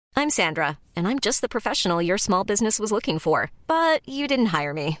I'm Sandra, and I'm just the professional your small business was looking for. But you didn't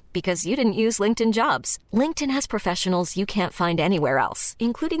hire me because you didn't use LinkedIn Jobs. LinkedIn has professionals you can't find anywhere else,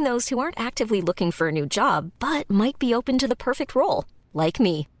 including those who aren't actively looking for a new job, but might be open to the perfect role, like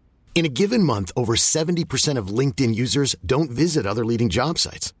me. In a given month, over 70% of LinkedIn users don't visit other leading job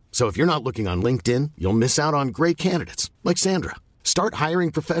sites. So if you're not looking on LinkedIn, you'll miss out on great candidates like Sandra. Start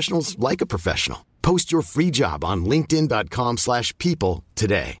hiring professionals like a professional. Post your free job on linkedin.com/people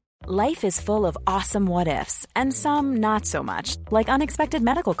today. Life is full of awesome what-ifs, and some not so much, like unexpected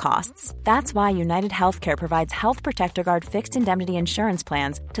medical costs. That's why United Healthcare provides Health Protector Guard fixed indemnity insurance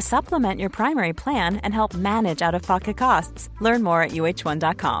plans to supplement your primary plan and help manage out-of-pocket costs. Learn more at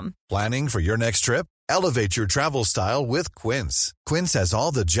uh1.com. Planning for your next trip? Elevate your travel style with Quince. Quince has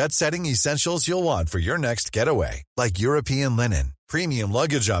all the jet-setting essentials you'll want for your next getaway, like European linen, premium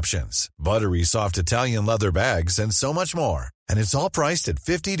luggage options, buttery soft Italian leather bags, and so much more. And it's all priced at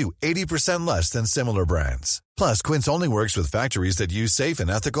 50 to 80% less than similar brands. Plus, Quince only works with factories that use safe and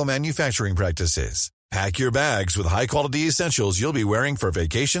ethical manufacturing practices. Pack your bags with high-quality essentials you'll be wearing for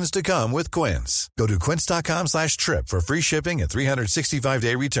vacations to come with Quince. Go to quince.com/trip for free shipping and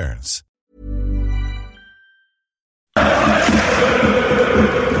 365-day returns.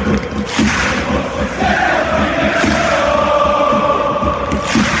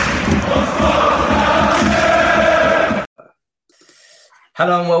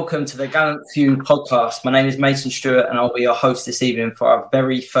 Hello and welcome to the Gallant Few podcast. My name is Mason Stewart and I'll be your host this evening for our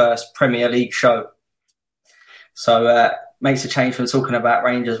very first Premier League show. So makes a change from talking about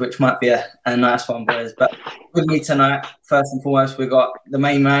Rangers, which might be a nice one, boys. But with me tonight, first and foremost, we've got the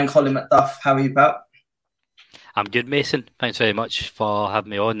main man, Colin McDuff. How are you, pal? I'm good, Mason. Thanks very much for having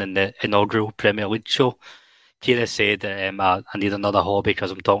me on in the inaugural Premier League show. Kira said that I need another hobby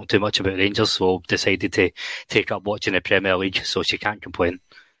because I'm talking too much about Rangers, so decided to take up watching the Premier League, so she can't complain.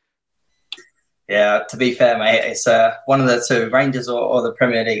 Yeah, to be fair, mate, it's one of the two, Rangers or the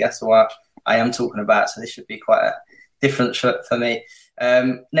Premier League. That's what I am talking about, so this should be quite a different for me.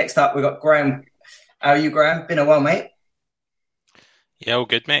 Next up, we've got Graham. How are you, Graham? Been a while, mate. Yeah, all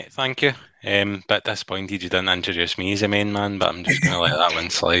good, mate. Thank you. Bit disappointed you didn't introduce me as a main man, but I'm just going to let that one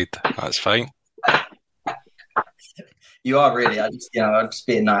slide. That's fine. You are really. I'm just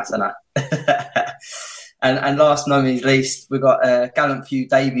being nice, aren't I? and last but not least, we've got a Gallant Few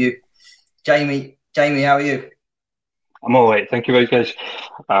debut. Jamie, how are you? I'm all right, thank you very much, guys.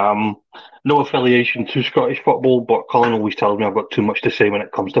 No affiliation to Scottish football, but Colin always tells me I've got too much to say when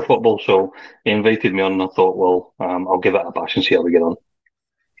it comes to football, so he invited me on and I thought, well, I'll give it a bash and see how we get on.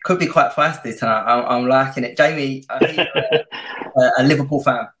 Could be quite feisty tonight. I'm liking it. Jamie, I think you're a Liverpool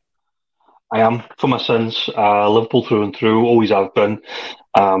fan. I am, for my sins. Liverpool through and through, always have been.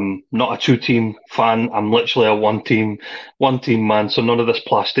 Not a two-team fan. I'm literally a one-team man. So none of this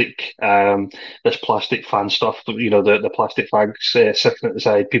plastic fan stuff. The plastic flags sitting at the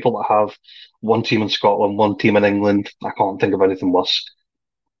side. People that have one team in Scotland, one team in England. I can't think of anything worse.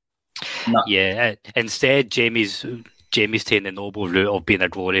 No. Yeah. Instead, Jamie's taking the noble route of being a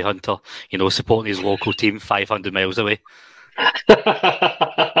glory hunter. Supporting his local team 500 miles away.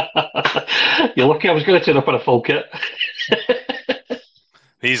 You're lucky I was going to turn up in a full kit.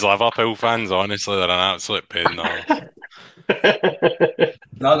 These Liverpool fans, honestly, they're an absolute pain. I've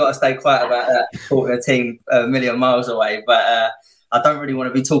got to stay quiet about supporting a team a million miles away, but I don't really want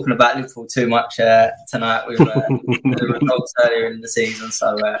to be talking about Liverpool too much tonight with the results earlier in the season.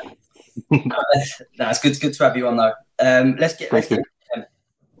 So it's good to have you on, though. Let's get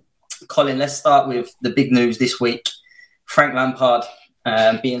Colin, let's start with the big news this week. Frank Lampard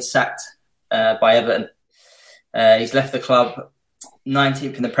being sacked by Everton. He's left the club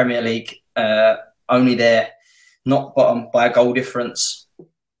 19th in the Premier League, only there, not bottom by a goal difference.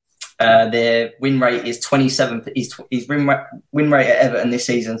 Their win rate is 27. His win rate at Everton this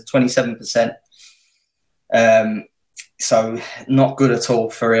season is 27%. So not good at all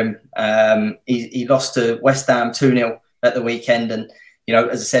for him. He lost to West Ham 2-0 at the weekend, and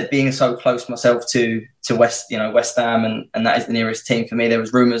as I said, being so close myself to West Ham, and that is the nearest team for me. There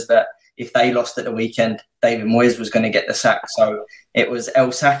was rumours that if they lost at the weekend, David Moyes was going to get the sack. So it was El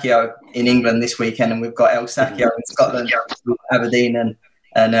Sacchio in England this weekend, and we've got El Sacchio in Scotland, Aberdeen,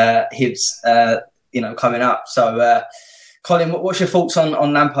 and Hibs, coming up. So, Colin, what's your thoughts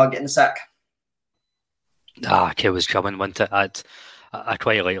on Lampard getting the sack? It was coming, wasn't it? I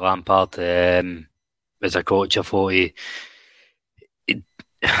quite like Lampard as a coach. I thought he'd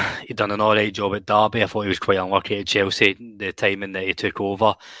done an alright job at Derby. I thought he was quite unlucky at Chelsea, the timing that he took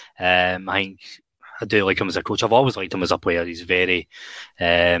over. I think I do like him as a coach. I've always liked him as a player. He's very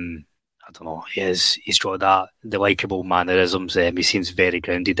I don't know. He's got the likeable mannerisms. He seems very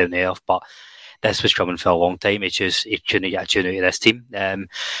grounded down to earth, but this was coming for a long time. He couldn't get a tune out of this team, and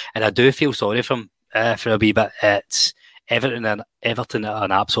I do feel sorry for him for a wee bit. It's Everton are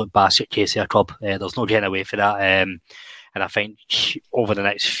an absolute basket case of a club. There's no getting away from that. And I think over the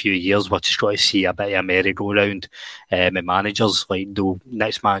next few years, we're just going to see a bit of a merry-go-round with managers. Like the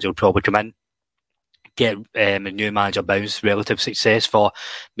next manager will probably come in, get a new manager bounce relative success for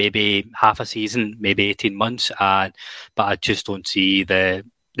maybe half a season, maybe 18 months. But I just don't see the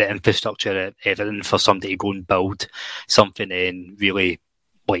infrastructure at Everton for somebody to go and build something and really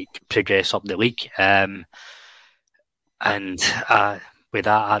progress up the league. With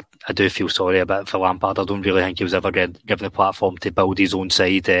that, I do feel sorry a bit for Lampard. I don't really think he was ever given the platform to build his own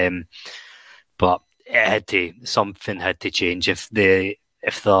side. But something had to change. If there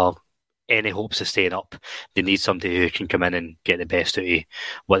are any hopes of staying up, they need somebody who can come in and get the best out of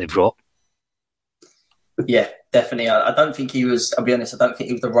what they've got. Yeah, definitely. I don't think he was, I'll be honest, I don't think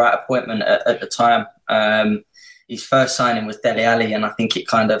he was the right appointment at the time. His first signing was Dele Alli, and I think it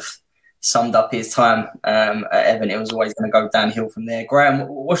kind of summed up his time at Everton. It was always going to go downhill from there. Graham,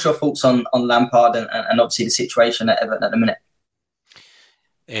 what's your thoughts on Lampard and obviously the situation at Everton at the minute?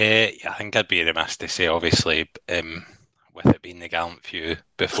 I think I'd be remiss to say, obviously, with it being the gallant few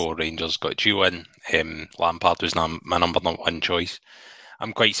before Rangers got due in, Lampard was my number one choice.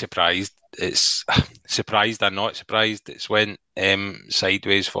 I'm quite surprised. It's surprised and not surprised it's went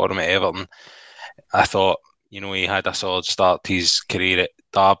sideways for him at Everton. I thought, he had a solid start to his career at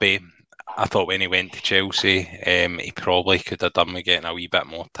Derby. I thought when he went to Chelsea, he probably could have done with getting a wee bit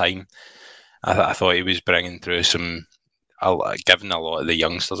more time. I thought he was bringing through giving a lot of the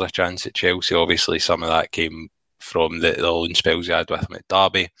youngsters a chance at Chelsea. Obviously, some of that came from the loan spells he had with him at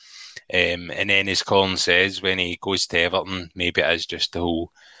Derby. And then, as Colin says, when he goes to Everton, maybe it is just the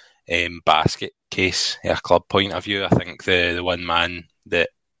whole basket case, a club point of view. I think the one man that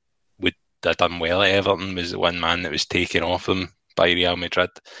would have done well at Everton was the one man that was taken off them by Real Madrid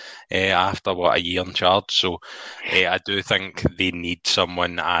after a year in charge. So I do think they need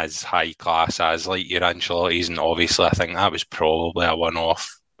someone as high class as like your Ancelotti's, and obviously I think that was probably a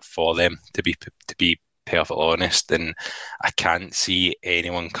one-off for them, to be perfectly honest. And I can't see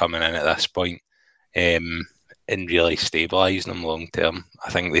anyone coming in at this point and really stabilising them long term.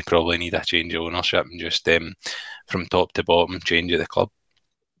 I think they probably need a change of ownership and just from top to bottom change of the club.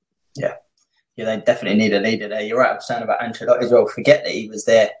 Yeah, they definitely need a leader there. You're right, I'm saying about Ancelotti as well. Forget that he was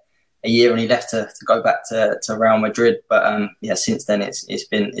there a year and he left to go back to Real Madrid. But since then it's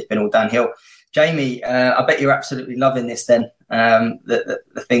been all downhill. Jamie, I bet you're absolutely loving this then.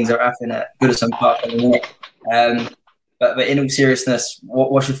 The things that are happening at Goodison Park in a minute. But in all seriousness,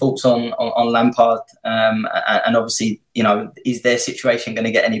 what's your thoughts on Lampard? And obviously, is their situation going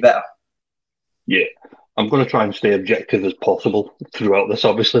to get any better? Yeah. I'm going to try and stay objective as possible throughout this,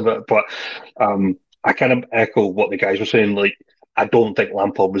 obviously, but I kind of echo what the guys were saying. Like, I don't think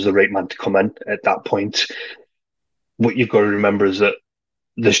Lampard was the right man to come in at that point. What you've got to remember is that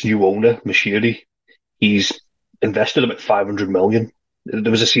this new owner, Moshiri, he's invested about 500 million. There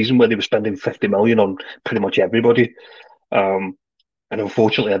was a season where they were spending 50 million on pretty much everybody. And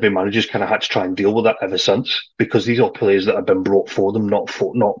unfortunately, every manager's kind of had to try and deal with that ever since, because these are players that have been brought for them, not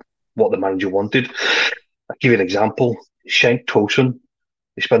what the manager wanted. I'll give you an example. Cenk Tosun,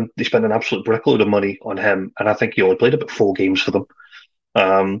 they spent an absolute brickload of money on him, and I think he only played about 4 games for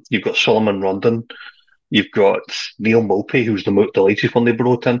them. You've got Solomon Rondon, you've got Neil Maupay, who's the latest one they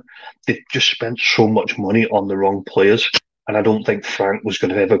brought in. They've just spent so much money on the wrong players, and I don't think Frank was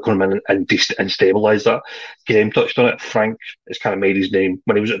going to ever come in and stabilise that. Graham touched on it. Frank has kind of made his name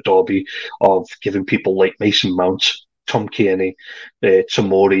when he was at Derby of giving people like Mason Mount, Tom Kearney,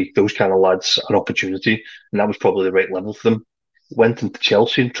 Tomori, those kind of lads an opportunity, and that was probably the right level for them. Went into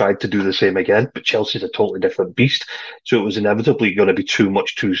Chelsea and tried to do the same again, but Chelsea's a totally different beast, so it was inevitably going to be too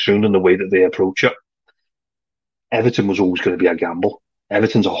much too soon in the way that they approach it. Everton was always going to be a gamble.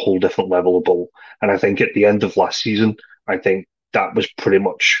 Everton's a whole different level of ball, and I think at the end of last season, I think that was pretty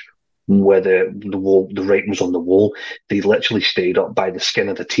much where the writing was on the wall. They literally stayed up by the skin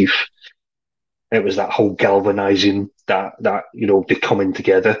of the teeth. It was that whole galvanising that they coming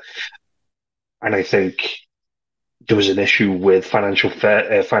together, and I think there was an issue with financial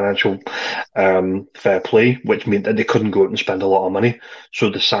fair play, which meant that they couldn't go out and spend a lot of money. So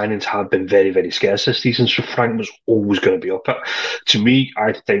the signings have been very, very scarce this season. So Frank was always going to be up. To me,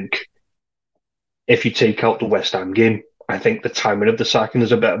 I think if you take out the West Ham game, I think the timing of the sacking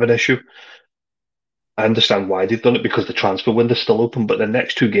is a bit of an issue. I understand why they've done it, because the transfer window's still open, but the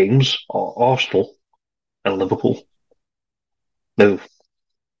next 2 games are Arsenal and Liverpool. Now,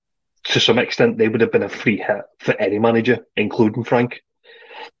 to some extent, they would have been a free hit for any manager, including Frank.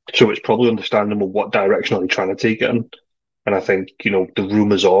 So it's probably understandable what direction are they trying to take it in. And I think, the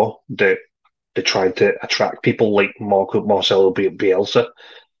rumours are that they're trying to attract people like Marcelo Bielsa.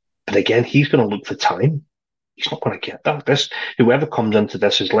 But again, he's going to look for time. He's not going to get that. Whoever comes into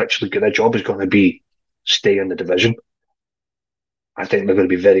this is literally their job is going to be stay in the division. I think they're going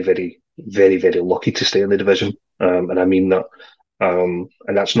to be very, very, very, very lucky to stay in the division. And I mean that. And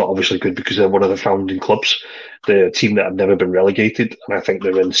that's not obviously good because they're one of the founding clubs, the team that have never been relegated. And I think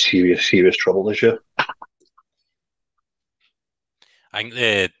they're in serious, serious trouble this year. I think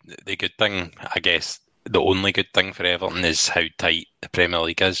the good thing, I guess, the only good thing for Everton is how tight the Premier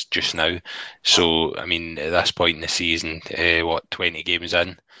League is just now. So, I mean, at this point in the season, 20 games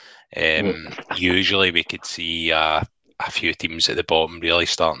in, usually we could see a few teams at the bottom really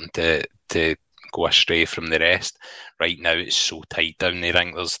starting to go astray from the rest. Right now, it's so tight down there. I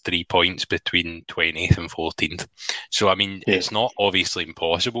think there's 3 points between 20th and 14th. So, I mean, it's not obviously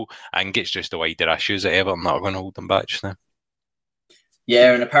impossible. I think it's just the wider issues at Everton that are going to hold them back just now.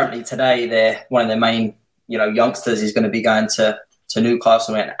 Yeah, and apparently today, one of their main, youngsters is going to be going to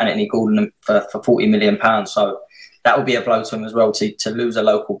Newcastle and Anthony Gordon for £40 million. So that would be a blow to him as well to lose a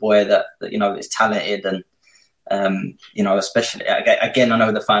local boy that is talented and especially again, I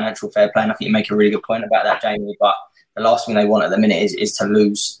know the financial fair play. And I think you make a really good point about that, Jamie. But the last thing they want at the minute is to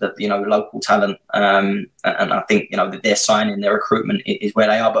lose the local talent. And I think their signing, their recruitment is where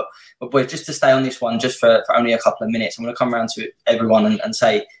they are. But boys, just to stay on this one, just for only a couple of minutes, I'm going to come around to everyone and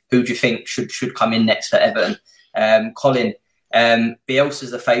say, who do you think should come in next for Everton? Colin,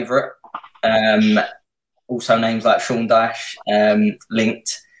 Bielsa's the favourite. Also names like Sean Dyche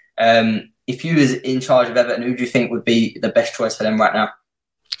linked. If you was in charge of Everton, who do you think would be the best choice for them right now?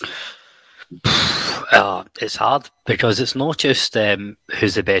 It's hard because it's not just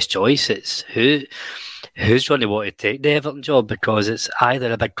who's the best choice, it's who's going to want to take the Everton job, because it's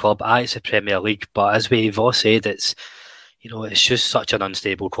either a big club, it's a Premier League, but as we've all said, it's it's just such an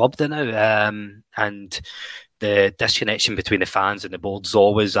unstable club now, and the disconnection between the fans and the board is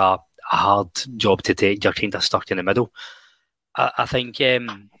always a hard job to take. You're kind of stuck in the middle. I think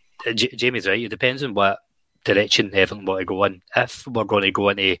Jamie's right. It depends on what direction Everton want to go in. If we're going to go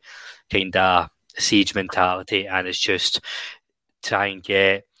into kind of siege mentality and it's just try and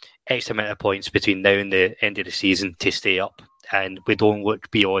get X amount of points between now and the end of the season to stay up, and we don't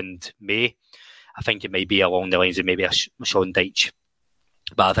look beyond May, I think it might be along the lines of maybe a Sean Dyche.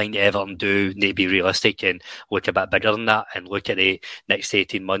 But I think Everton do need to be realistic and look a bit bigger than that and look at the next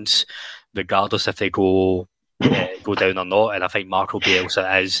 18 months, regardless if they go down or not. And I think Marco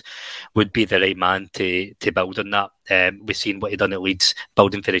Bielsa would be the right man to build on that. We've seen what he done at Leeds,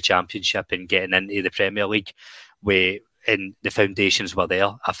 building for the Championship and getting into the Premier League, and the foundations were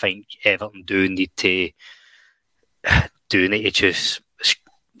there. I think Everton do need to just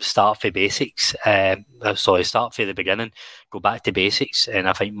start for basics. Start for the beginning, go back to basics, and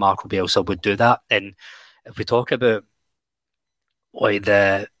I think Marco Bielsa would do that. And if we talk about like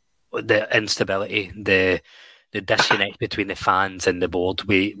the instability, the disconnect between the fans and the board,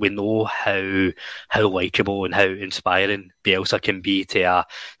 we know how likeable and how inspiring Bielsa can be to a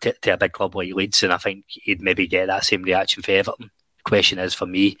big club like Leeds, and I think he'd maybe get that same reaction for Everton. The question is, for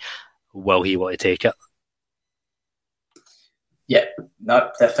me, will he want to take it? Yeah,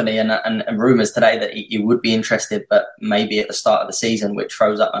 no, definitely. And rumours today that he would be interested, but maybe at the start of the season, which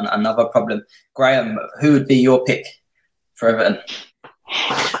throws up another problem. Graham, who would be your pick for Everton?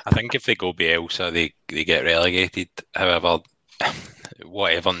 I think if they go Bielsa, they get relegated. However,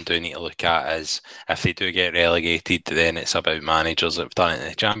 what Everton do need to look at is if they do get relegated, then it's about managers that have done it in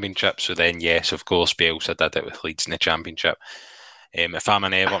the Championship. So then, yes, of course, Bielsa did it with Leeds in the Championship. If I'm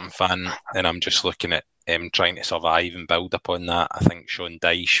an Everton fan and I'm just looking at trying to survive and build upon that, I think Sean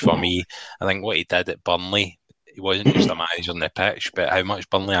Dyche, for me, I think what he did at Burnley, he wasn't just a manager on the pitch, but how much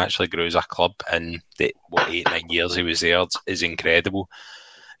Burnley actually grew as a club in the 8-9 years he was there is incredible.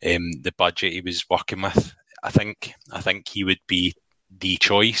 The budget he was working with, I think he would be the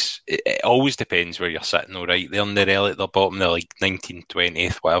choice. It always depends where you're sitting, all right? They're on the bottom, they're like 19th,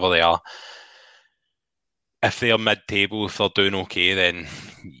 20th, whatever they are. If they're mid-table, if they're doing okay, then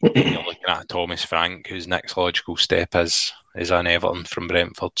you're looking at Thomas Frank, whose next logical step is an Everton from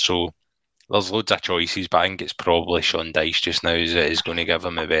Brentford. So there's loads of choices, but I think it's probably Sean Dyche just now is going to give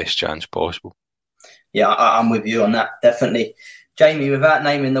him the best chance possible. Yeah, I'm with you on that, definitely. Jamie, without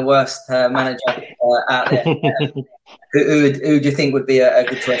naming the worst manager out there, who do you think would be a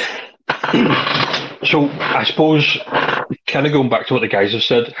good choice? So I suppose, kind of going back to what the guys have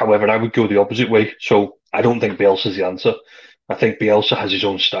said, however, I would go the opposite way. So I don't think Bielsa's the answer. I think Bielsa has his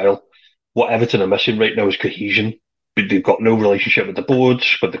own style. what Everton are missing right now is cohesion. They've got no relationship with the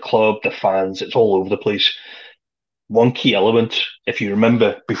boards, with the club, the fans. It's all over the place. One key element, if you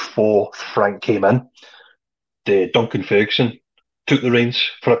remember, before Frank came in, Duncan Ferguson took the reins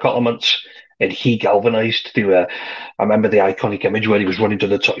for a couple of months, and he galvanised. I remember the iconic image where he was running to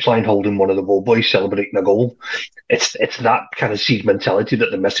the touchline holding one of the ball boys celebrating a goal. It's that kind of seed mentality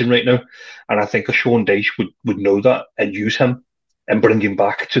that they're missing right now, and I think a Sean Dyche would know that and use him and bring him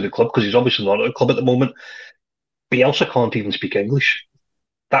back to the club, because he's obviously not at the club at the moment. Bielsa can't even speak English.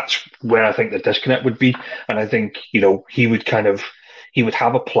 That's where I think the disconnect would be, and I think he would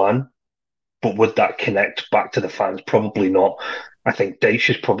have a plan. But would that connect back to the fans? Probably not. I think Dyche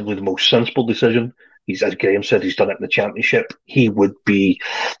is probably the most sensible decision. He's, as Graham said, he's done it in the Championship. He would be,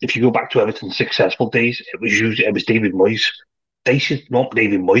 if you go back to Everton's successful days, it was David Moyes. Dyche is not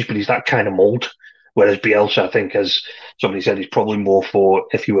David Moyes, but he's that kind of mould. Whereas Bielsa, I think, as somebody said, he's probably more for,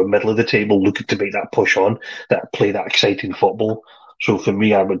 if you were middle of the table, looking to make that push on, that play that exciting football. So for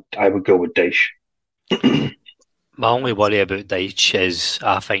me, I would go with Dyche. My only worry about Dyche is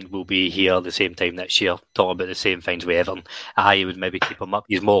I think we'll be here at the same time next year talking about the same things with Everton. He would maybe keep him up.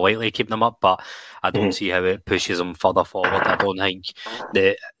 He's more likely to keep them up, but I don't see how it pushes him further forward. I don't think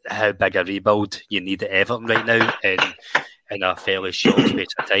how big a rebuild you need at Everton right now in a fairly short space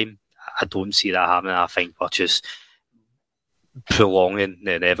of time. I don't see that happening. I think we're just prolonging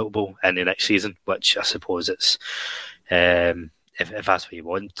the inevitable in the next season, which I suppose it's... If that's what you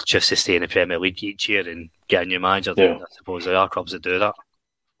want, just to stay in the Premier League each year and get a new manager, then I suppose there are clubs that do that.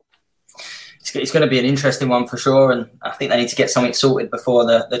 It's going to be an interesting one for sure, and I think they need to get something sorted before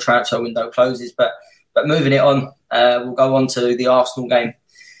the transfer window closes. But moving it on, we'll go on to the Arsenal game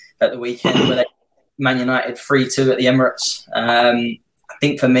at the weekend, where they Man United 3-2 at the Emirates. I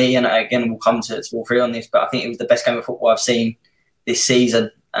think for me, and again we'll come to all three on this, but I think it was the best game of football I've seen this season.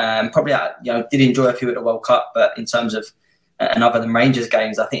 Probably, did enjoy a few at the World Cup, but in terms of and other than Rangers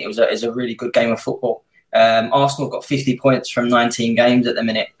games, I think it was a really good game of football. Arsenal have got 50 points from 19 games at the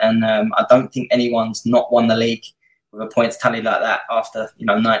minute, and I don't think anyone's not won the league with a points tally like that after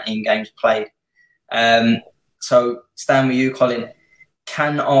 19 games played. So, staying with you, Colin,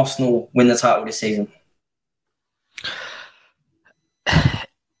 can Arsenal win the title this season?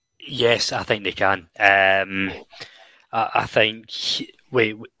 Yes, I think they can. I think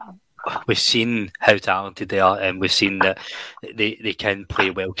we've seen how talented they are, and we've seen that they can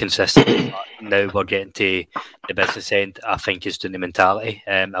play well consistently. Now we're getting to the business end. I think it's doing the mentality.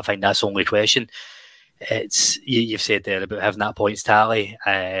 I think that's the only question. It's you've said there about having that points tally.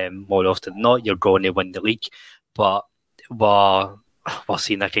 More often than not, you're going to win the league, but we're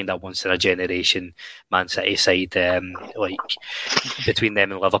seeing a kind of once in a generation Man City side. Like between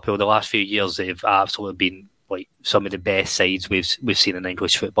them and Liverpool, the last few years they've absolutely been like some of the best sides we've seen in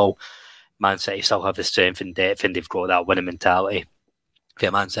English football. Man City still have the strength and depth, and they've got that winning mentality. From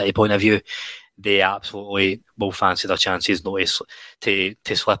a Man City point of view, they absolutely will fancy their chances not to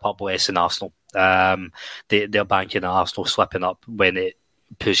slip up less than Arsenal. They're banking on Arsenal slipping up when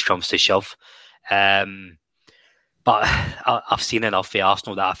push comes to shove. But I've seen enough for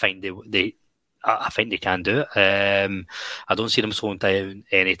Arsenal that I think they can do it. I don't see them slowing down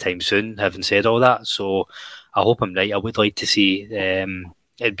anytime soon, having said all that. So I hope I'm right. I would like to see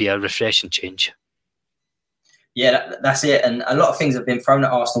it'd be a refreshing change. Yeah, that's it. And a lot of things have been thrown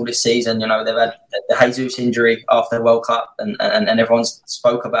at Arsenal this season. They've had the Jesus injury after the World Cup, and everyone's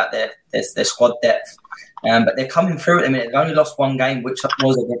spoke about their squad depth. But they're coming through at the minute. They've only lost one game, which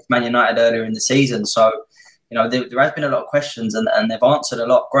was against Man United earlier in the season. So, there has been a lot of questions, and they've answered a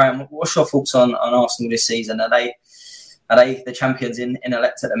lot. Graham, what's your thoughts on Arsenal this season? Are they the champions in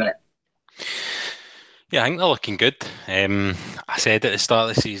elect at the minute? Yeah, I think they're looking good. I said at the start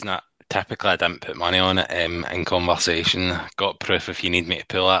of the season that typically I didn't put money on it in conversation. Got proof if you need me to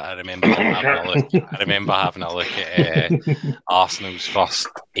pull it. I remember having a look at Arsenal's first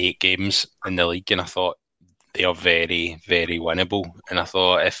 8 games in the league, and I thought they are very, very winnable. And I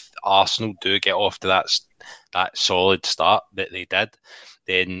thought if Arsenal do get off to that solid start that they did,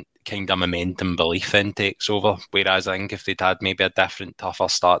 then kind of momentum belief then takes over. Whereas I think if they'd had maybe a different, tougher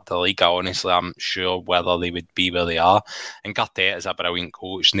start to the league, honestly, I'm sure whether they would be where they are. And Arteta is a brilliant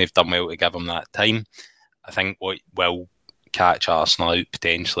coach, and they've done well to give him that time. I think what will catch Arsenal out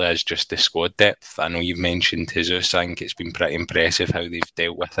potentially is just the squad depth. I know you've mentioned Jesus. I think it's been pretty impressive how they've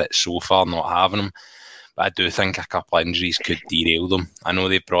dealt with it so far, not having him. But I do think a couple of injuries could derail them. I know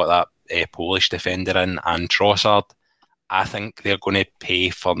they've brought that Polish defender in and Trossard. I think they're going to pay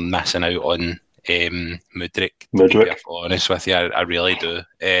for missing out on Mudryk. To be honest with you, I really do.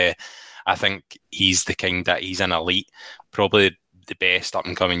 I think he's the kind that he's an elite, probably the best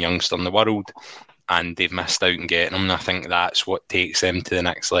up-and-coming youngster in the world, and they've missed out on getting him. And I think that's what takes them to the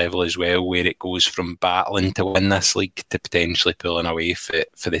next level as well, where it goes from battling to win this league to potentially pulling away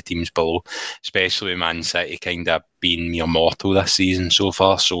for the teams below, especially with Man City kind of being your motto this season so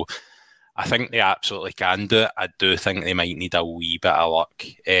far. So I think they absolutely can do it. I do think they might need a wee bit of luck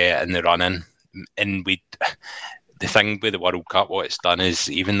in the run-in. And the thing with the World Cup, what it's done is,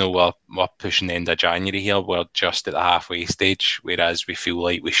 even though we're pushing the end of January here, we're just at the halfway stage, whereas we feel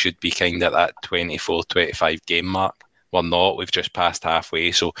like we should be kind of at that 24, 25 game mark. We're not. We've just passed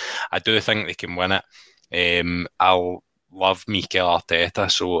halfway. So I do think they can win it. I'll love Mikel Arteta,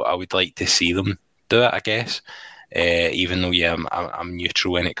 so I would like to see them do it, I guess. Even though, I'm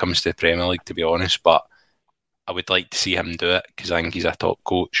neutral when it comes to the Premier League, to be honest. But I would like to see him do it because I think he's a top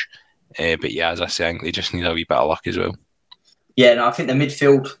coach. But yeah, as I say, I think they just need a wee bit of luck as well. Yeah, no, I think the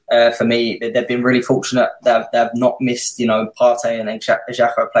midfield, for me, they've been really fortunate. They've not missed, Partey and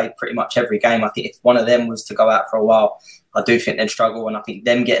Xhaka played pretty much every game. I think if one of them was to go out for a while, I do think they'd struggle. And I think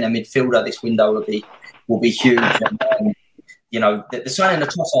them getting a midfielder this window will be huge. And, the signing of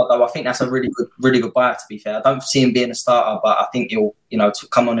Trossard, though, I think that's a really good buy, to be fair. I don't see him being a starter, but I think he'll, to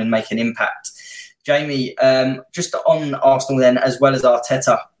come on and make an impact. Jamie, just on Arsenal then, as well as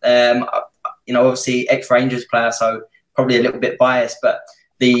Arteta, obviously ex-Rangers player, so probably a little bit biased, but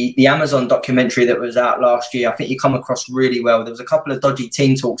the Amazon documentary that was out last year, I think he come across really well. There was a couple of dodgy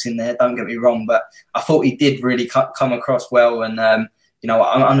team talks in there, don't get me wrong, but I thought he did really come across well. And, I'm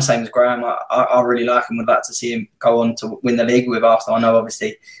the same as Graham. I really like him. Would like to see him go on to win the league with Arsenal. I know,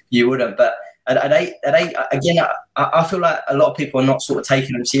 obviously, you wouldn't, but again, I feel like a lot of people are not sort of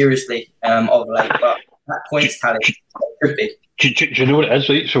taking them seriously of late, but that points tally could be. Do you know what it is,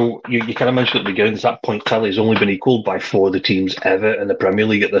 right? So you kind of mentioned at the beginning that point tally has only been equalled by 4 of the teams ever in the Premier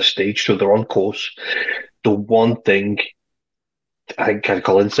League at this stage, so they're on course. The one thing I think kind of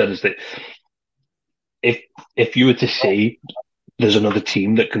Colin said is that if you were to say there's another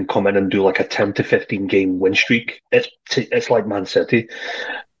team that can come in and do like a 10 to 15 game win streak, it's like Man City.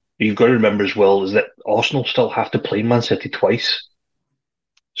 You've got to remember as well is that Arsenal still have to play Man City twice.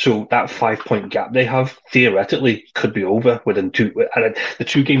 So that 5-point gap they have theoretically could be over within 2. And the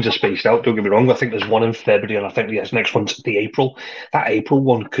 2 games are spaced out. Don't get me wrong. I think there's one in February, and I think the next one's the April. That April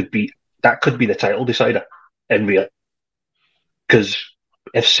one could be the title decider in real. Because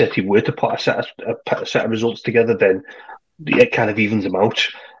if City were to put a set of results together, then it kind of evens them out.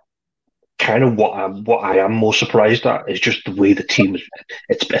 Kind of what I am more surprised at is just the way the team is.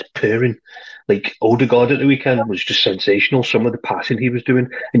 It's purring. Like Odegaard at the weekend was just sensational. Some of the passing he was doing,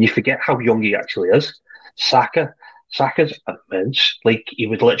 and you forget how young he actually is. Saka's immense. Like he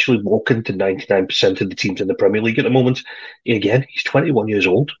would literally walk into 99% of the teams in the Premier League at the moment. Again, he's 21 years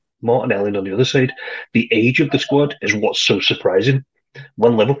old. Martinelli on the other side. The age of the squad is what's so surprising.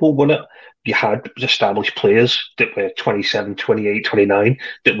 When Liverpool won it, you had established players that were 27, 28, 29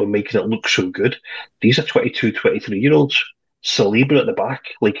 that were making it look so good. These are 22, 23-year-olds. Saliba at the back,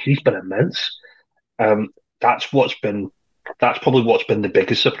 like he's been immense. That's probably what's been the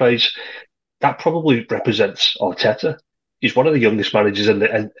biggest surprise. That probably represents Arteta. He's one of the youngest managers in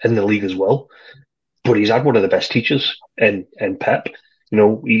the league as well, but he's had one of the best teachers in Pep.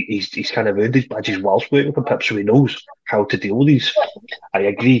 He's kind of earned his badges whilst working for Pep, so he knows how to deal with these. I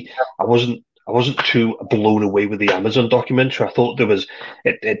agree. I wasn't too blown away with the Amazon documentary. I thought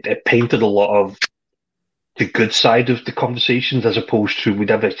it painted a lot of the good side of the conversations, as opposed to we'd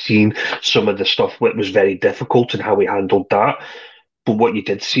ever seen some of the stuff where it was very difficult and how he handled that. But what you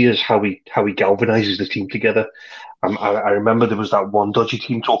did see is how he galvanizes the team together. I remember there was that one dodgy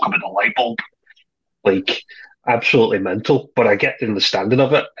team talk about the light bulb, like absolutely mental. But I get the understanding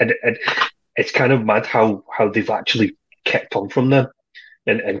of it, and it's kind of mad how they've actually kept on from them,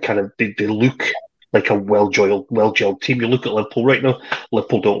 and kind of they look like a well-gelled team. You look at Liverpool right now,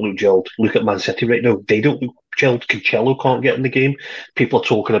 Liverpool don't look gelled. Look at Man City right now, they don't look gelled. Cancelo can't get in the game. People are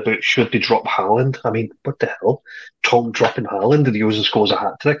talking about should they drop Haaland. I mean, what the hell? Dropping Haaland and he goes and scores a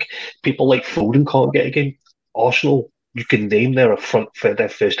hat-trick. People like Foden can't get a game. Arsenal, you can name their front for their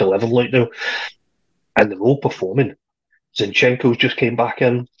first 11 right now, and they're all performing. Zinchenko's just came back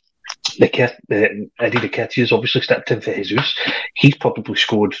in. Eddie Nketiah has obviously stepped in for Jesus. He's probably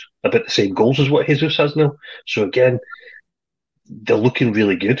scored about the same goals as what Jesus has now. So again, they're looking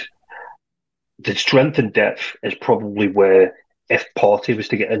really good. The strength and depth is probably where, if Partey was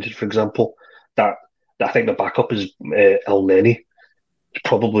to get injured, for example, that I think the backup is El Neni. It's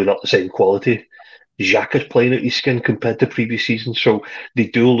probably not the same quality. Xhaka's playing out his skin compared to previous seasons, so they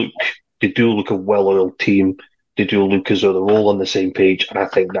do look a well-oiled team. They do look as though they're all on the same page, and I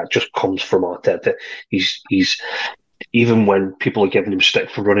think that just comes from Arteta. He's even when people are giving him stick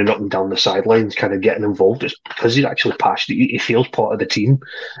for running up and down the sidelines, kind of getting involved, it's because he's actually passionate. He feels part of the team.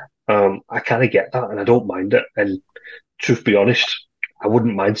 I kind of get that, and I don't mind it. And truth be honest, I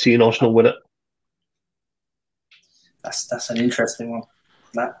wouldn't mind seeing Arsenal win it. That's an interesting one,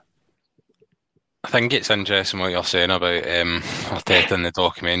 Matt. I think it's interesting what you're saying about Arteta in the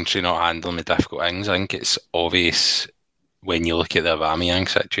documentary not handling the difficult things. I think it's obvious when you look at the Aubameyang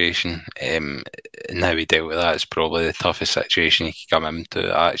situation and how he dealt with that. It's probably the toughest situation he could come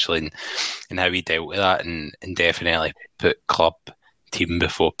into, actually, and how he dealt with that and definitely put club, team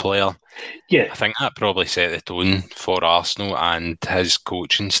before player. Yeah, I think that probably set the tone for Arsenal and his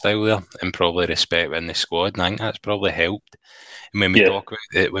coaching style there, and probably respect within the squad. And I think that's probably helped. And when we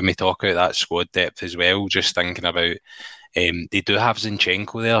talk about that squad depth as well, just thinking about they do have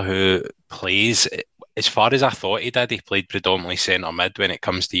Zinchenko there who plays, as far as I thought he did, he played predominantly centre mid when it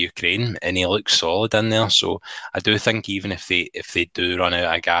comes to Ukraine, and he looks solid in there. So I do think even if they do run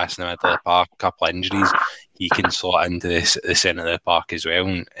out of gas in the middle of the park, a couple of injuries, he can slot into the centre of the park as well,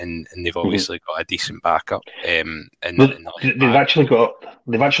 and they've obviously got a decent backup. They've actually got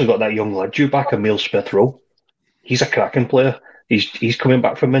that young lad due back, Emile Smith-Rowe. He's a cracking player. He's coming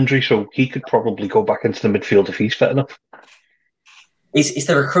back from injury, so he could probably go back into the midfield if he's fit enough. It's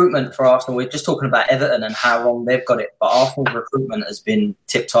the recruitment for Arsenal. We're just talking about Everton and how wrong they've got it, but Arsenal's recruitment has been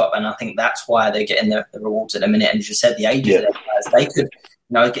tip-top, and I think that's why they're getting the rewards at the minute. And as you said, the ages of their players, they could,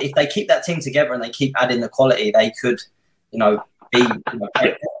 if they keep that team together and they keep adding the quality, they could,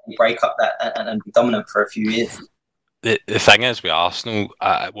 break up that and be dominant for a few years. The thing is with Arsenal,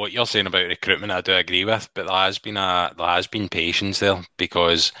 what you're saying about recruitment, I do agree with, but there has been patience there,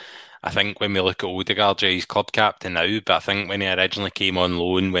 because I think when we look at Odegaard, he's club captain now, but I think when he originally came on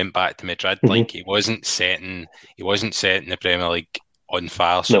loan, went back to Madrid, he wasn't setting the Premier League on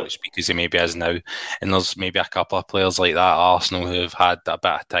fire, so to speak, as he maybe is now. And there's maybe a couple of players like that at Arsenal who have had a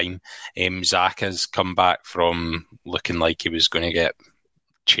bit of time. Xhaka's come back from looking like he was going to get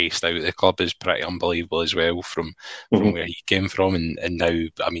chased out of the club is pretty unbelievable as well from where he came from, and now,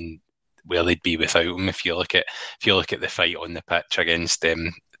 I mean, where they'd be without him. If you look at the fight on the pitch against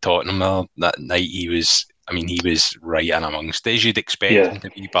Tottenham that night, he was right in amongst it, as you'd expect him to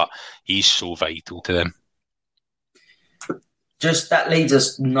be, but he's so vital to them. Just that leads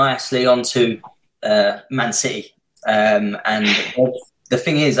us nicely onto Man City, and the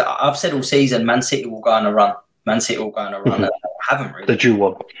thing is, I've said all season, Man City will go on a run. Man City will go on a run. They haven't really. The due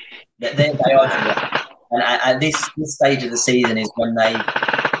one. They are due. And at this stage of the season is when they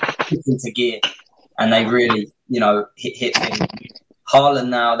kick into gear and they really, hit things. Haaland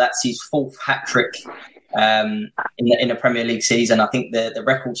now, that's his fourth hat-trick in the Premier League season. I think the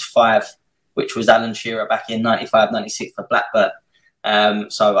record's 5, which was Alan Shearer back in 95-96 for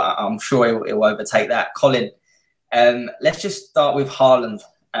Blackburn. So I'm sure he'll overtake that. Colin, let's just start with Haaland.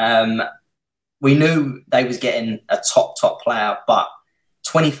 We knew they was getting a top player, but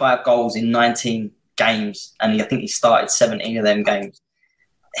 25 goals in 19 games, and I think he started 17 of them games.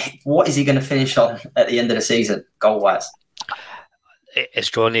 What is he going to finish on at the end of the season, goal-wise?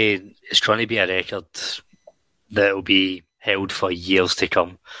 It's going to be a record that will be held for years to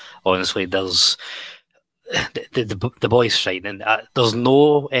come. Honestly, there's the boy's frightening. There's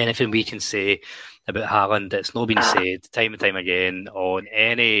no anything we can say about Haaland that's not been said time and time again on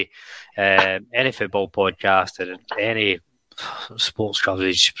any football podcast or any sports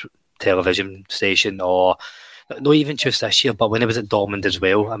coverage television station, or not even just this year, but when it was at Dortmund as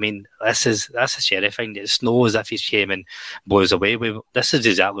well. I mean, that's a scary thing. It's not as if he's came and blows away. This is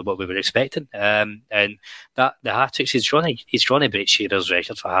exactly what we were expecting. And that the hat-tricks, he's trying to break Shearer's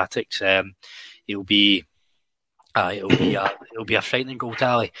record for hat-tricks. It'll be a frightening goal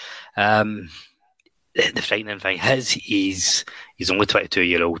tally. The frightening thing is he's only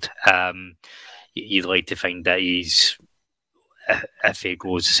 22-year-old. You'd like to think that he's, if he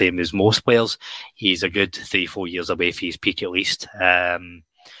goes the same as most players, he's a good 3-4 years away from his peak at least. And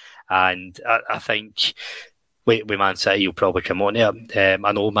I think with Man City, he'll probably come on there.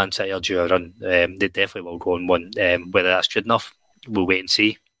 I know Man City are due a run. They definitely will go on one. Whether that's good enough, we'll wait and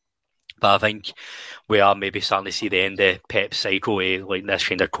see. But I think we are maybe starting to see the end of Pep's cycle, like this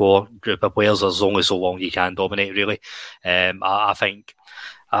kind of core group of players. There's only so long you can dominate, really. I think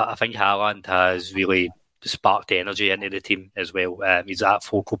Haaland has really sparked energy into the team as well. He's that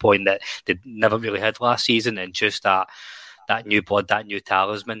focal point that they never really had last season, and just that new blood, that new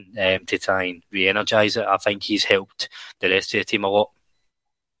talisman to try and re-energise it. I think he's helped the rest of the team a lot.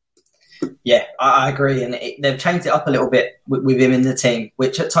 Yeah, I agree, and they've changed it up a little bit with him in the team,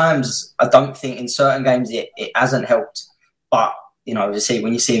 which at times I don't think in certain games it hasn't helped. But you see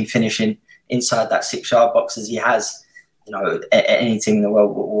when you see him finishing inside that 6-yard box as he has, any team in the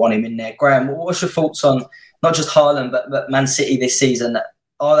world will want him in there. Graham, what's your thoughts on not just Haaland but Man City this season?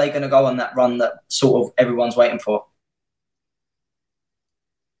 Are they going to go on that run that sort of everyone's waiting for?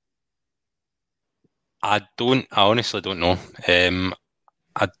 I honestly don't know.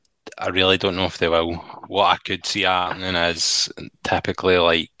 I really don't know if they will. What I could see happening is typically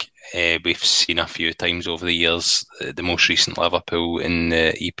like we've seen a few times over the years, the most recent Liverpool in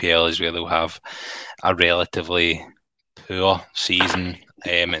the EPL is where they'll have a relatively poor season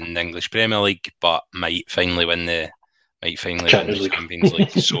in the English Premier League, but might finally win the Champions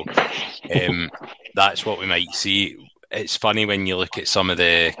League. So that's what we might see. It's funny when you look at some of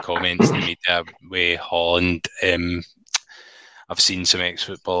the comments in the media with Haaland. I've seen some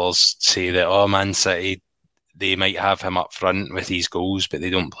ex-footballers say that, Man City, they might have him up front with his goals, but they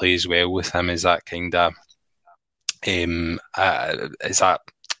don't play as well with him as that kind of is that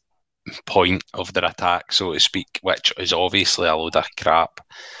point of their attack, so to speak, which is obviously a load of crap.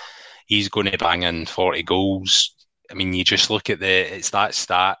 He's going to bang in 40 goals. I mean, you just look at it's that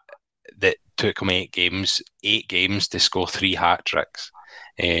stat that took him 8 games to score 3 hat-tricks,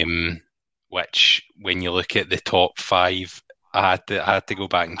 which when you look at the top 5, I had to go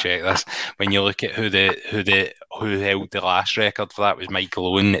back and check this. When you look at who held the last record for that was Michael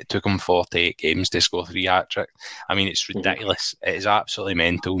Owen. It took him 48 games to score 3 hat-tricks. I mean, it's ridiculous. It is absolutely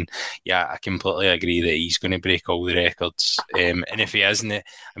mental. And yeah, I completely agree that he's going to break all the records. And if he is in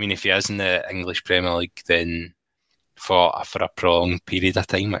the English Premier League, then for a prolonged period of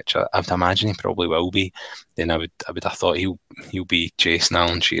time, which I would imagine he probably will be, then I would have thought he'll be chasing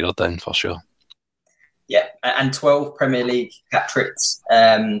Alan Shearer down for sure. Yeah, and 12 Premier League hat-tricks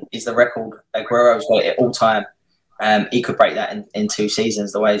is the record Aguero's got at all time. He could break that in 2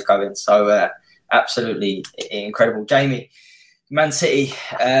 seasons, the way he's going. So absolutely incredible. Jamie, Man City,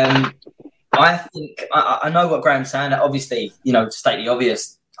 I think, I know what Graham's saying. Obviously, to state the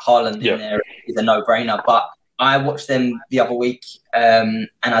obvious, Haaland in there is a no-brainer. But I watched them the other week, and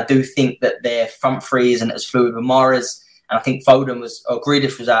I do think that their front three isn't as fluid with Mahrez. And I think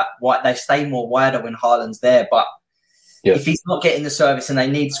Grealish was out wide. They stay more wider when Haaland's there. But if he's not getting the service and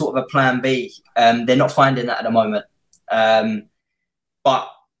they need sort of a plan B, they're not finding that at the moment. But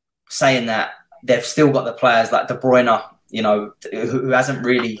saying that, they've still got the players like De Bruyne, who hasn't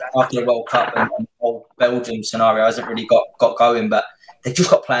really, after the World Cup and the whole Belgium scenario, hasn't really got going. But they've just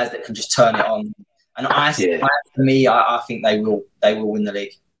got players that can just turn it on. And I think they will win the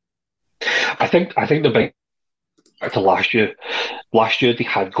league. I think the big to last year they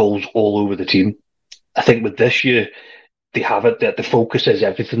had goals all over the team. I think with this year they have it that the focus is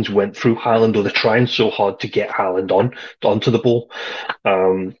everything's went through Haaland, or they're trying so hard to get Haaland onto the ball,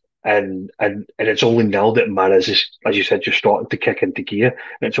 and it's only now that Mahrez is, as you said, just starting to kick into gear,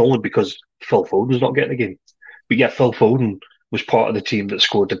 and it's only because Phil Foden's not getting a game. But yeah, Phil Foden was part of the team that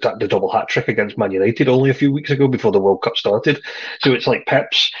scored the double hat-trick against Man United only a few weeks ago before the World Cup started. So it's like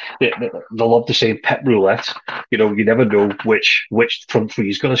they love to say Pep roulette. You never know which front three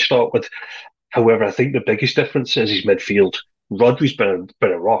he's going to start with. However, I think the biggest difference is his midfield. Rodri's been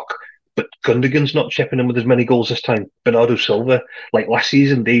a rock, but Gundogan's not chipping in with as many goals this time. Bernardo Silva, like last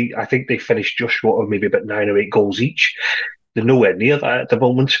season, I think they finished just short of maybe about 9 or 8 goals each. They're nowhere near that at the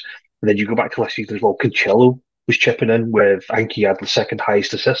moment. And then you go back to last season as well, Cancelo was chipping in with, I think he had the second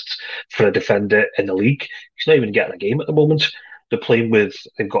highest assists for a defender in the league. He's not even getting a game at the moment. They're playing with,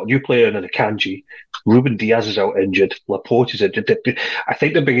 they've got a new player in Akanji. Ruben Diaz is out injured. Laporte is injured. I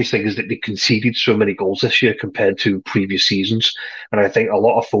think the biggest thing is that they conceded so many goals this year compared to previous seasons. And I think a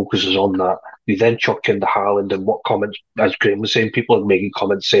lot of focus is on that. We then chucked in the Haaland, and what comments, as Graham was saying, people are making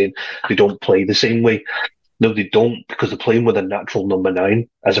comments saying they don't play the same way. No, they don't, because they're playing with a natural number 9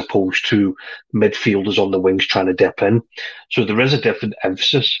 as opposed to midfielders on the wings trying to dip in. So there is a different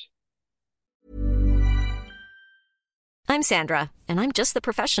emphasis. I'm Sandra, and I'm just the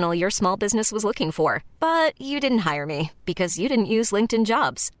professional your small business was looking for. But you didn't hire me because you didn't use LinkedIn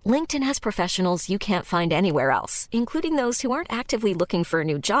Jobs. LinkedIn has professionals you can't find anywhere else, including those who aren't actively looking for a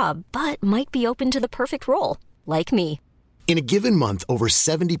new job, but might be open to the perfect role, like me. In a given month, over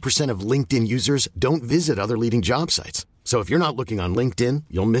 70% of LinkedIn users don't visit other leading job sites. So if you're not looking on LinkedIn,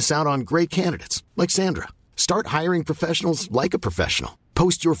 you'll miss out on great candidates like Sandra. Start hiring professionals like a professional.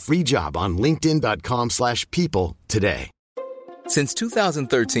 Post your free job on linkedin.com/people today. Since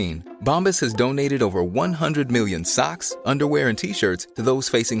 2013, Bombas has donated over 100 million socks, underwear, and T-shirts to those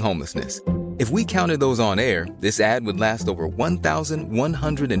facing homelessness. If we counted those on air, this ad would last over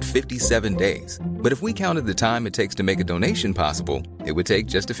 1,157 days. But if we counted the time it takes to make a donation possible, it would take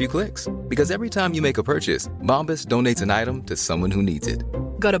just a few clicks. Because every time you make a purchase, Bombas donates an item to someone who needs it.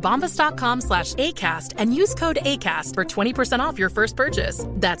 Go to bombas.com/ACAST and use code ACAST for 20% off your first purchase.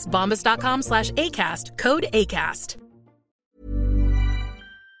 That's bombas.com/ACAST, code ACAST.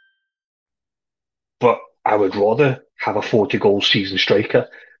 But I would rather have a 40-goal season striker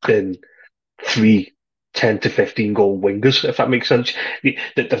than 3 10 to 15 goal wingers, if that makes sense.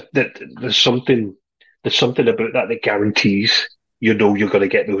 There's something about that guarantees you're going to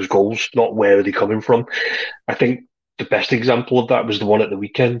get those goals, not where are they coming from. I think the best example of that was the one at the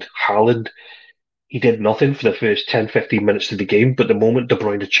weekend. Haaland, he did nothing for the first 10, 15 minutes of the game, but the moment De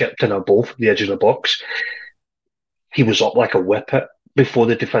Bruyne chipped in a ball from the edge of the box, he was up like a whippet before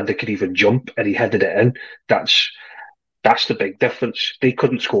the defender could even jump, and he headed it in. That's the big difference. They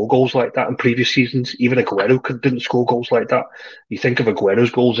couldn't score goals like that in previous seasons. Even Aguero didn't score goals like that. You think of Aguero's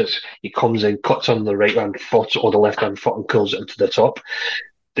goals, he comes in, cuts on the right-hand foot or the left-hand foot and curls it into the top.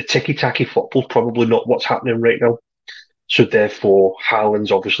 The ticky-tacky football's probably not what's happening right now. So therefore,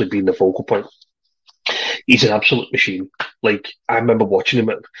 Haaland's obviously been the focal point. He's an absolute machine. Like, I remember watching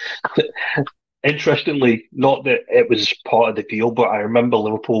him interestingly, not that it was part of the deal, but I remember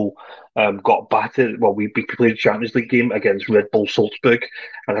Liverpool got battered. Well, we played a Champions League game against Red Bull Salzburg,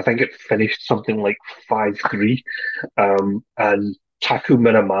 and I think it finished something like 5-3. And Taku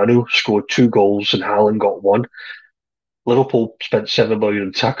Minamino scored 2 goals and Haaland got 1. Liverpool spent 7 million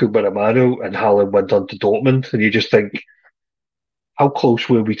on Taku Minamino and Haaland went on to Dortmund, and you just think, how close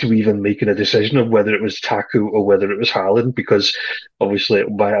were we to even making a decision of whether it was Taku or whether it was Haaland? Because obviously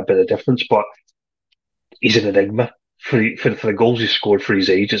it might have been a difference, but he's an enigma. For the goals he scored for his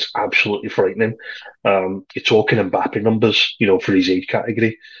age, it's absolutely frightening. You're talking Mbappe numbers, for his age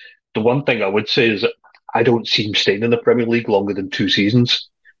category. The one thing I would say is that I don't see him staying in the Premier League longer than 2 seasons.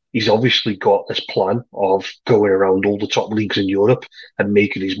 He's obviously got this plan of going around all the top leagues in Europe and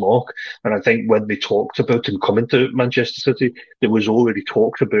making his mark. And I think when they talked about him coming to Manchester City, there was already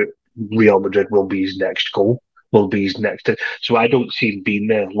talked about Real Madrid will be his next goal, will be his next. So I don't see him being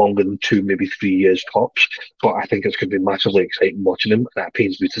there longer than 2, maybe 3 years tops. But I think it's going to be massively exciting watching him. And that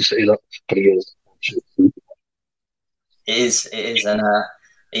pains me to say that, but he is. It is, and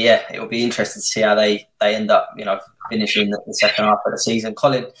it will be interesting to see how they end up, finishing the second half of the season.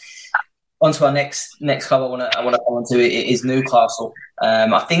 Colin, on to our next club I want to go on to is Newcastle.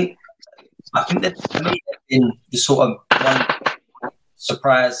 I think that for me they've been the sort of one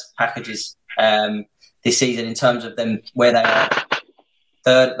surprise packages this season in terms of them where they are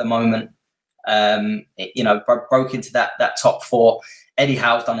third at the moment. Broke into that top 4. Eddie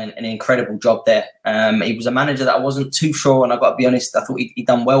Howe's done an incredible job there. He was a manager that I wasn't too sure, and I've got to be honest, I thought he'd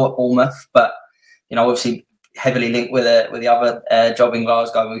done well at Bournemouth, but obviously heavily linked with the other job in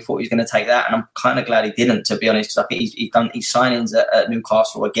Glasgow, and we thought he was going to take that, and I'm kind of glad he didn't, to be honest, because I think he's done his signings at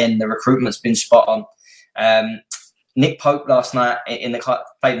Newcastle. Again, the recruitment's been spot on. Nick Pope last night played in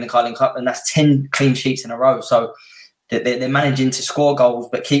the Carling Cup, and that's 10 clean sheets in a row. So they're managing to score goals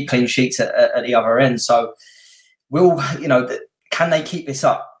but keep clean sheets at the other end. So can they keep this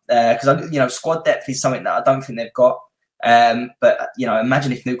up? Because squad depth is something that I don't think they've got. But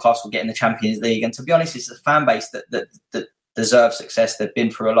imagine if Newcastle get in the Champions League. And to be honest, it's a fan base that deserves success. They've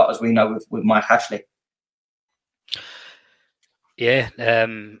been through a lot, as we know, with Mike Ashley. Yeah,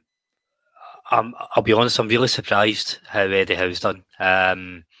 I'll be honest, I'm really surprised how Eddie Howe's done.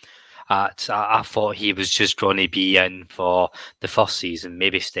 I thought he was just going to be in for the first season,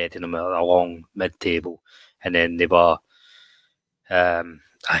 maybe steadying them along mid-table, and then they were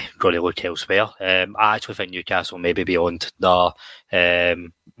going to look elsewhere. I actually think Newcastle maybe beyond the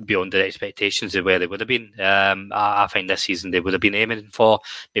expectations of where they would have been. I think this season they would have been aiming for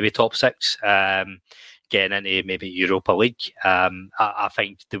maybe top 6. Getting into maybe Europa League. I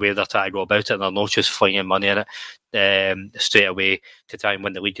think the way they're trying to go about it, they're not just flinging money in it straight away to try and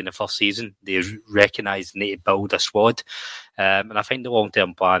win the league in the first season. They recognise they need to build a squad. And I think the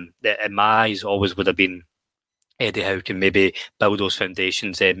long-term plan, in my eyes, always would have been Eddie Howe can maybe build those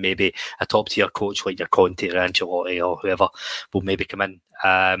foundations, and maybe a top-tier coach like your Conte or Ancelotti or whoever will maybe come in.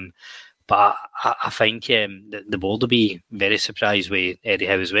 But I think the board will be very surprised with Eddie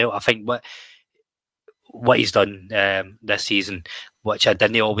Howe as well. I think what he's done this season, which I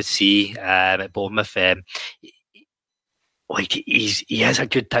didn't always see at Bournemouth, he is a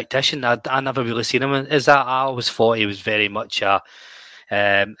good tactician. I never really seen him as that. I always thought he was very much a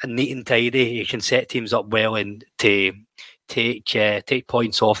neat and tidy. He can set teams up well and to take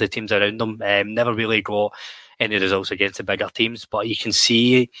points off the teams around them. Never really got any results against the bigger teams, but you can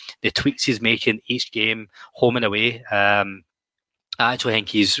see the tweaks he's making each game, home and away. I actually think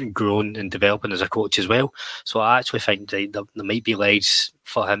he's grown and developing as a coach as well. So I actually think there might be legs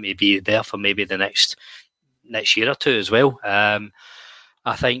for him to be there for maybe the next year or two as well.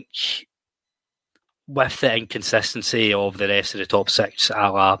 I think with the inconsistency of the rest of the top six, a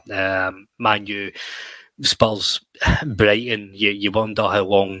la Man U, Spurs, Brighton, you wonder how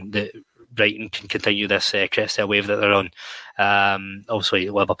long the Brighton can continue this crest wave that they're on. Also,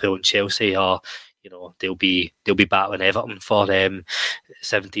 Liverpool and Chelsea are, they'll be battling Everton for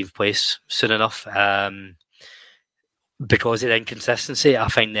 17th place soon enough. Because of the inconsistency, I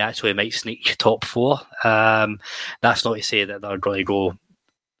think they actually might sneak top four. That's not to say that they're going to go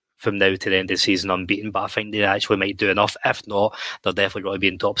from now to the end of the season unbeaten, but I think they actually might do enough. If not, they're definitely going to be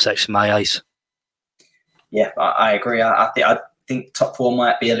in top six in my eyes. Yeah, I agree. I think top four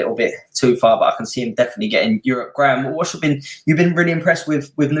might be a little bit too far, but I can see him definitely getting Europe. Graham, you've been really impressed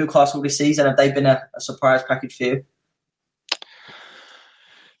with Newcastle this season? Have they been a surprise package for you?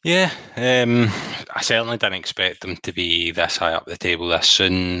 Yeah, I certainly didn't expect them to be this high up the table this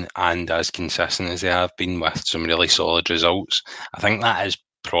soon and as consistent as they have been with some really solid results. I think that is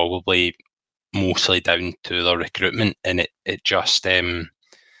probably mostly down to their recruitment, and it just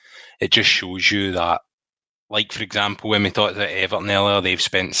shows you that, like, for example, when we talked about Everton earlier, they've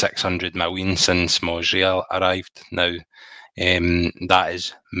spent 600 million since Mosri arrived. Now, that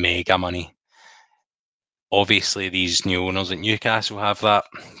is mega money. Obviously, these new owners at Newcastle have that,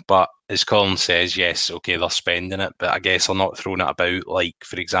 but as Colin says, yes, okay, they're spending it, but I guess they're not throwing it about. Like,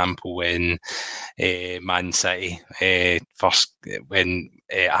 for example, when Man City first, when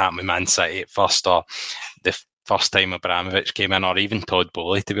it happened with Man City at first, or the first time Abramovich came in, or even Todd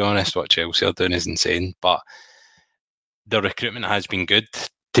Bowley, to be honest, what Chelsea are doing is insane. But the recruitment has been good.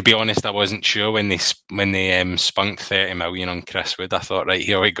 To be honest, I wasn't sure when they spunked 30 million on Chris Wood. I thought, right,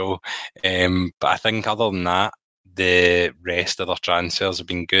 here we go. But I think other than that, the rest of their transfers have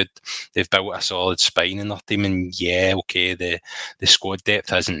been good. They've built a solid spine in their team, and yeah, okay, the squad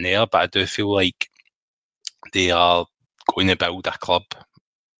depth isn't there, but I do feel like they are going to build a club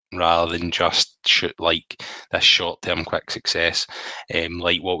rather than just shoot like this short-term quick success,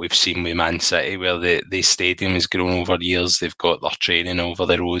 like what we've seen with Man City, where the stadium has grown over years. They've got their training over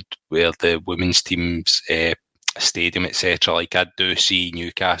the road, where the women's team's stadium, etc. Like, I do see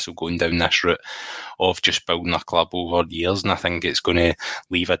Newcastle going down this route of just building a club over years, and I think it's going to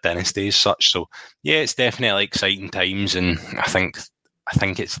leave a dynasty as such. So yeah, it's definitely exciting times, and I think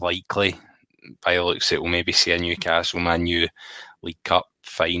it's likely, by the looks of it, we'll maybe see a Newcastle Man U League Cup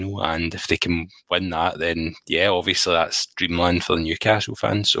final, and if they can win that, then yeah, obviously that's dreamland for the Newcastle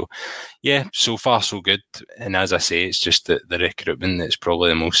fans. So yeah, so far so good, and as I say, it's just the recruitment that's probably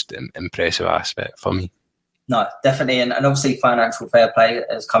the most impressive aspect for me. No, definitely, and obviously financial fair play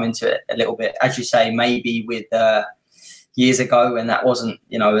has come into it a little bit, as you say. Maybe with years ago, when that wasn't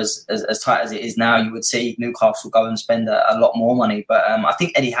as tight as it is now, you would see Newcastle go and spend a lot more money. But I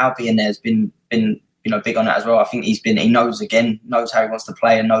think Eddie Howe being there has been big on that as well. I think he knows how he wants to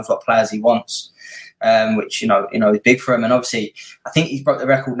play and knows what players he wants, which is big for him. And obviously, I think he's broke the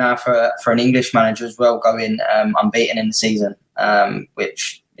record now for an English manager as well, going unbeaten in the season,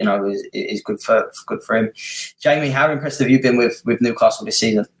 which is good for him. Jamie, how impressed have you been with Newcastle this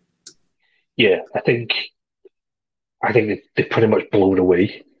season? Yeah, I think they pretty much blown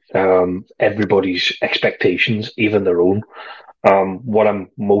away everybody's expectations, even their own. What I'm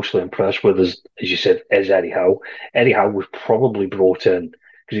mostly impressed with is, as you said, is Eddie Howe. Eddie Howe was probably brought in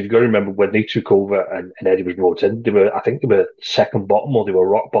because you've got to remember when they took over and Eddie was brought in, they were second bottom, or they were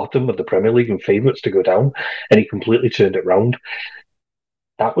rock bottom of the Premier League and favourites to go down, and he completely turned it round.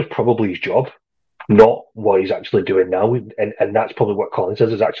 That was probably his job, not what he's actually doing now, and that's probably what Colin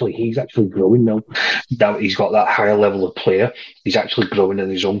says, is actually he's actually growing now. Now he's got that higher level of player, he's actually growing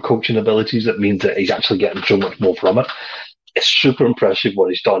in his own coaching abilities. That means that he's actually getting so much more from it. It's super impressive what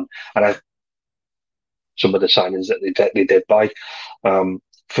he's done, and some of the signings that they did buy.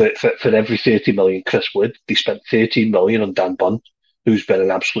 For every 30 million Chris Wood, they spent 13 million on Dan Bunn, who's been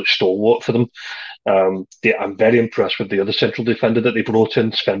an absolute stalwart for them. I'm very impressed with the other central defender that they brought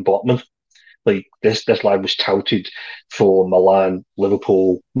in, Sven Botman. Like, this lad was touted for Milan,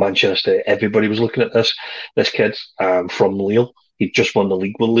 Liverpool, Manchester. Everybody was looking at this kid from Lille. He just won the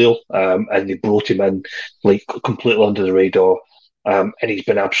league with Lille, and they brought him in like completely under the radar, and he's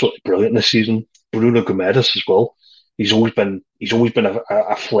been absolutely brilliant this season. Bruno Guimaraes as well. He's always been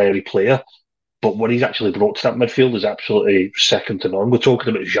a flary player, but what he's actually brought to that midfield is absolutely second to none. We're talking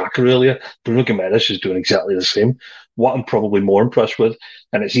about Xhaka earlier. Bruno Guimaraes is doing exactly the same. What I'm probably more impressed with,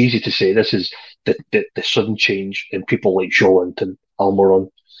 and it's easy to say this, is the sudden change in people like Joelinton, Almiron,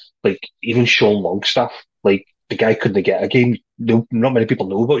 like even Sean Longstaff. Like, the guy couldn't get a game. Not many people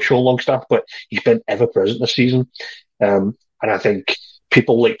know about Sean Longstaff, but he's been ever present this season. And I think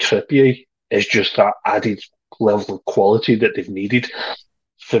people like Trippier is just that added level of quality that they've needed.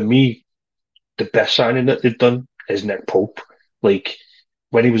 for me, the best signing that they've done is Nick Pope. Like,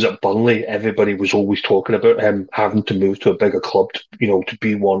 when he was at Burnley, everybody was always talking about him having to move to a bigger club,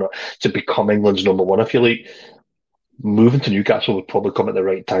 to become England's number one. I feel like moving to Newcastle would probably come at the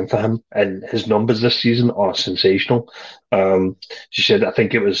right time for him, and his numbers this season are sensational. She said, I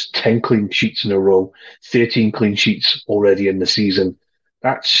think it was 10 clean sheets in a row, 13 clean sheets already in the season.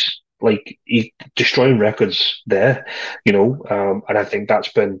 That's like he's destroying records there, and I think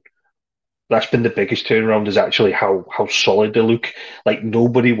that's been the biggest turnaround, is actually how solid they look. Like,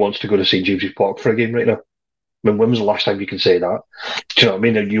 nobody wants to go to St. James's Park for a game right now. I mean, when was the last time you can say that? Do you know what I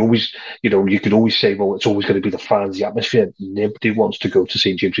mean? And you always, you could always say, well, it's always going to be the fans, the atmosphere. Nobody wants to go to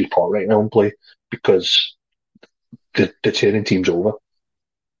St. James's Park right now and play, because the turning team's over.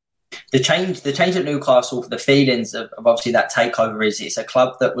 The change at Newcastle, for the feelings of obviously that takeover, is it's a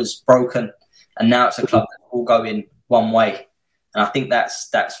club that was broken, and now it's a club that will go in one way. And I think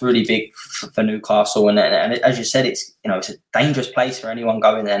that's really big for Newcastle. And as you said, it's a dangerous place for anyone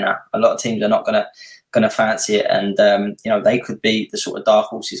going there now. A lot of teams are not going to fancy it, and they could be the sort of dark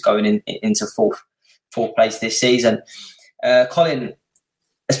horses going into fourth place this season. Colin,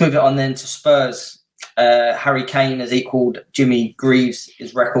 let's move it on then to Spurs. Harry Kane has equalled Jimmy Greaves'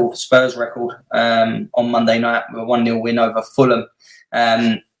 Spurs record on Monday night with a 1-0 win over Fulham.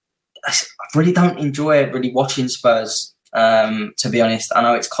 I really don't enjoy really watching Spurs, to be honest. I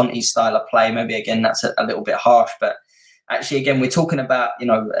know it's Conte's style of play. Maybe, again, that's a little bit harsh. But actually, again, we're talking about,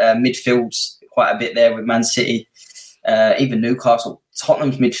 midfields quite a bit there with Man City, even Newcastle.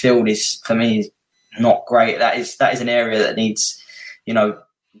 Tottenham's midfield is, for me, not great. That is an area that needs,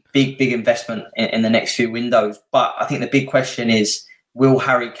 big investment in the next few windows. But I think the big question is, will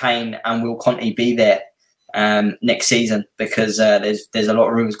Harry Kane and will Conte be there next season? Because there's a lot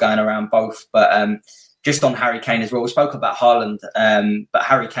of rumours going around both. But just on Harry Kane as well, we spoke about Haaland, but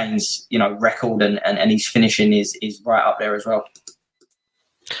Harry Kane's record and his finishing is right up there as well.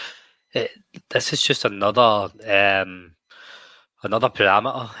 This is just another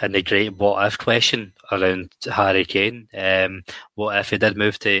parameter in the great what if question around Harry Kane. What if he did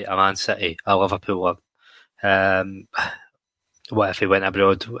move to a Man City, a Liverpool? What if he went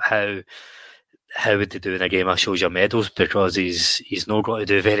abroad? How would they do in a game of shows your medals? Because he's not going to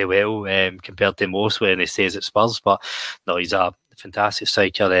do very well compared to most when he stays at Spurs. But no, he's a fantastic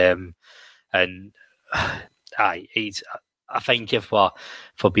striker, and I think if for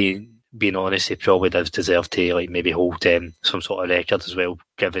being honest, he probably does deserve to maybe hold some sort of record as well,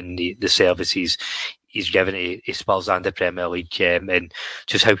 given the services he's given to Spurs and the Premier League, and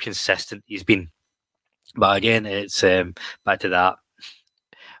just how consistent he's been. But again, it's back to that.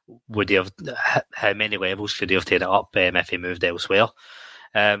 Would he have? How many levels could he have taken it up if he moved elsewhere?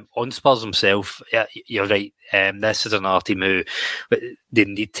 On Spurs himself, yeah, you're right. This is another team who they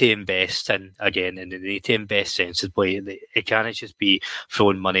need to invest in again, and they need to invest sensibly. It can't just be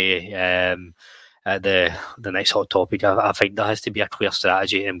throwing money at the next hot topic. I think there has to be a clear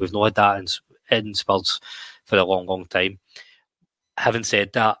strategy, and we've not had that in Spurs for a long time. Having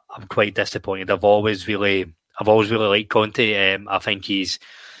said that, I'm quite disappointed. I've always really liked Conte. I think he's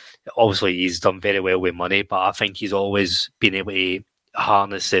done very well with money, but I think he's always been able to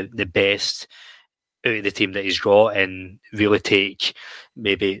harness the best out of the team that he's got and really take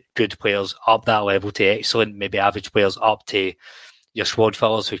maybe good players up that level to excellent, maybe average players up to your squad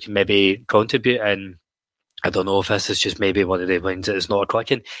fillers who can maybe contribute. And I don't know if this is just maybe one of the ones that is not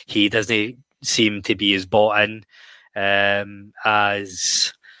clicking. He doesn't seem to be as bought in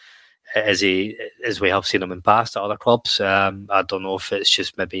as we have seen him in past at other clubs. I don't know if it's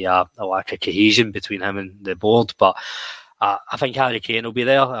just maybe a lack of cohesion between him and the board, but I think Harry Kane will be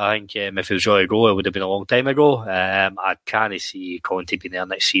there. I think if it was ready to go, it would have been a long time ago. I can't see Conte being there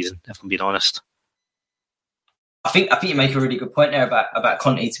next season, if I'm being honest. I think you make a really good point there about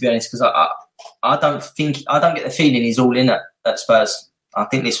Conte, to be honest, because I don't get the feeling he's all in at Spurs. I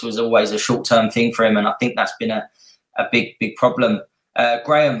think this was always a short-term thing for him, and I think that's been a big problem.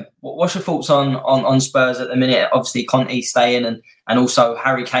 Graham, what's your thoughts on Spurs at the minute? Obviously, Conte staying and also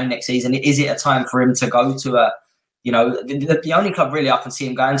Harry Kane next season. Is it a time for him to go to the only club really I can see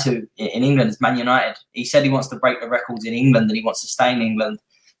him going to in England is Man United. He said he wants to break the records in England and he wants to stay in England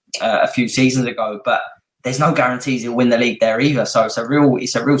a few seasons ago, but there's no guarantees he'll win the league there either. So it's a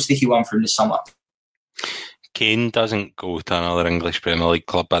real sticky one for him this summer. Kane doesn't go to another English Premier League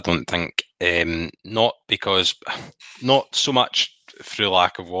club, I don't think. Not so much through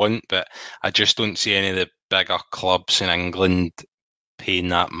lack of want, but I just don't see any of the bigger clubs in England paying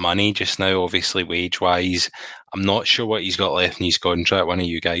that money just now. Obviously, wage-wise, I'm not sure what he's got left in his contract. One of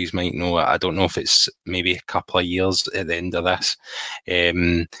you guys might know. I don't know if it's maybe a couple of years at the end of this.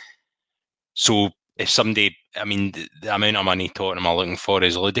 So if somebody, I mean, the amount of money Tottenham are looking for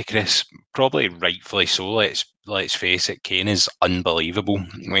is ludicrous. Probably rightfully so. Let's face it, Kane is unbelievable.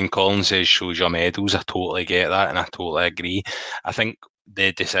 When Colin says shows your medals, I totally get that and I totally agree. I think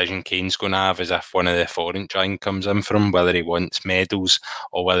the decision Kane's going to have is if one of the foreign giant comes in for him, whether he wants medals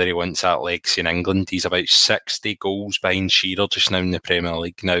or whether he wants that legacy in England. He's about 60 goals behind Shearer just now in the Premier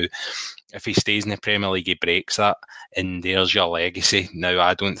League. Now, if he stays in the Premier League, he breaks that, and there's your legacy. Now,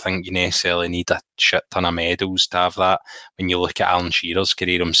 I don't think you necessarily need a shit ton of medals to have that. When you look at Alan Shearer's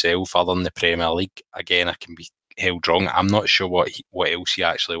career himself, other than the Premier League, again, I can be held wrong. I'm not sure what else he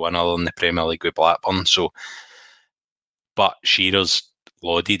actually won other than the Premier League with Blackburn. But Shearer's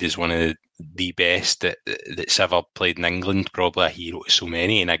lauded as one of the best that's ever played in England, probably a hero to so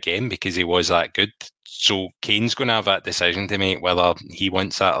many, and again, because he was that good. So Kane's going to have that decision to make, whether he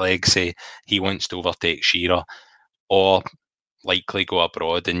wants that legacy, he wants to overtake Shearer, or likely go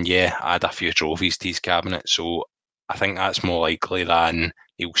abroad and add a few trophies to his cabinet. So I think that's more likely than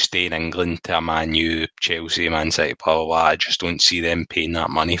he'll stay in England to a Man U, Chelsea, Man City, blah, blah, blah. I just don't see them paying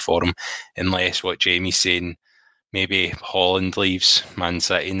that money for him, unless what Jamie's saying, maybe Holland leaves Man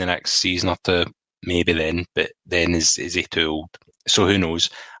City in the next season or two, maybe then, but then is he too old? So who knows?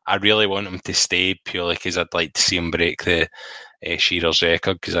 I really want him to stay purely because I'd like to see him break the Shearer's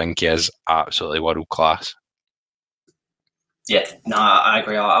record, because I think he is absolutely world class. Yeah, no, I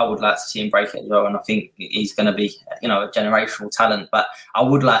agree. I would like to see him break it as well, and I think he's going to be, a generational talent. But I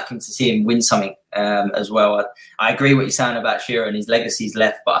would like him to see him win something as well. I agree what you're saying about Shearer and his legacy's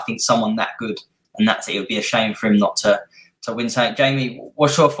left, but I think someone that good, and that's it. It would be a shame for him not to win something. Jamie,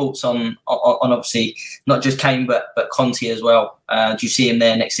 what's your thoughts on obviously not just Kane but Conte as well? Do you see him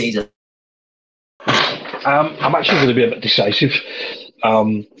there next season? I'm actually going to be a bit decisive.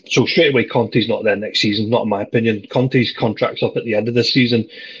 So straight away, Conte's not there next season, not in my opinion. Conte's contract's up at the end of this season,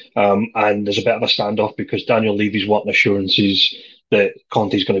 and there's a bit of a standoff because Daniel Levy's wanting assurances that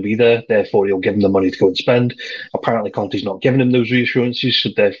Conte's going to be there, therefore he'll give him the money to go and spend. Apparently Conte's not giving him those reassurances, so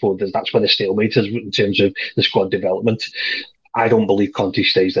therefore that's where the stalemate is in terms of the squad development. I don't believe Conte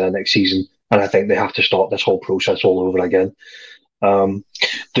stays there next season, and I think they have to start this whole process all over again.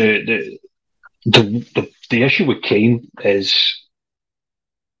 The issue with Kane is,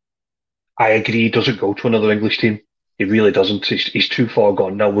 I agree, he doesn't go to another English team. He really doesn't. He's too far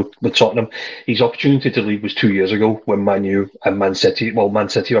gone now with Tottenham. His opportunity to leave was 2 years ago when Man U and Man City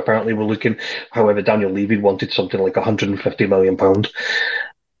apparently were looking. However, Daniel Levy wanted something like £150 million.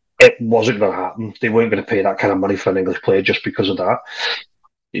 It wasn't going to happen. They weren't going to pay that kind of money for an English player just because of that.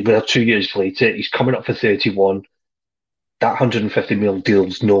 But 2 years later, he's coming up for 31. That £150 million deal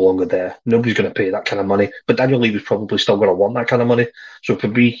is no longer there. Nobody's going to pay that kind of money. But Daniel Levy's probably still going to want that kind of money. So for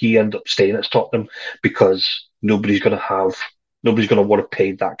me, he ended up staying at Tottenham because nobody's going to want to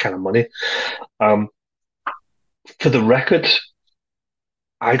pay that kind of money. For the record,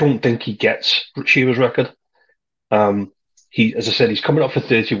 I don't think he gets Shearer's record. As I said, he's coming up for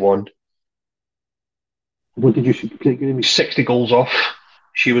 31. What did you say? 60 goals off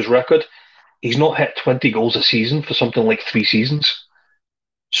Shearer's record. He's not hit 20 goals a season for something like 3 seasons.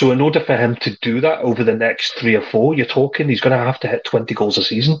 So in order for him to do that over the next 3 or 4, you're talking he's going to have to hit 20 goals a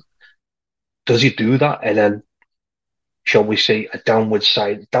season. Does he do that? And then, shall we say, a downward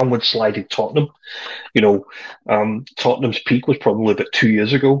sliding Tottenham? Tottenham's peak was probably about 2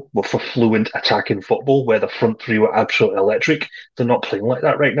 years ago for fluent attacking football, where the front three were absolutely electric. They're not playing like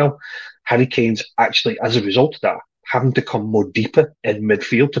that right now. Harry Kane's actually, as a result of that, having to come more deeper in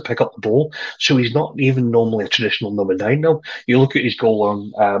midfield to pick up the ball. So he's not even normally a traditional number 9 now. You look at his goal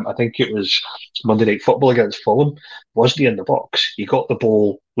on, I think it was Monday Night Football against Fulham, wasn't he in the box? He got the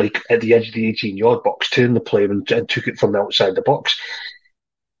ball like at the edge of the 18-yard box, turned the player and took it from outside the box.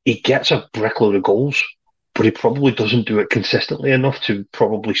 He gets a brickload of goals, but he probably doesn't do it consistently enough to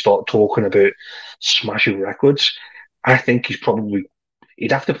probably start talking about smashing records. I think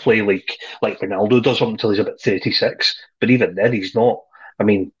he'd have to play like Ronaldo does up until he's about 36. But even then, he's not. I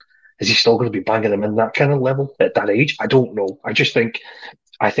mean, is he still going to be banging them in that kind of level at that age? I don't know. I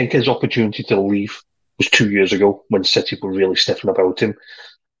think his opportunity to leave was 2 years ago when City were really sniffing about him.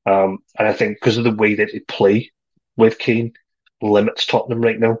 And I think because of the way that they play with Kane limits Tottenham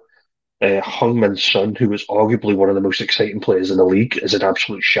right now. Heung-Min Son, who was arguably one of the most exciting players in the league, is an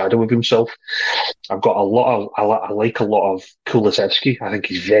absolute shadow of himself. I like a lot of Kulusevski. I think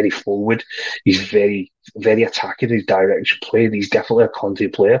he's very forward. He's very, very attacking. His direction play. He's definitely a Conte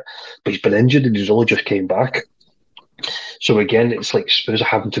player, but he's been injured and he's only just came back. So again, it's like Spurs are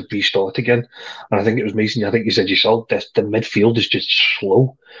having to restart again. And I think it was Mason, I think you said yourself, the midfield is just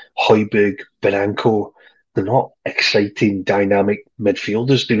slow. Højbjerg, Branco, they're not exciting, dynamic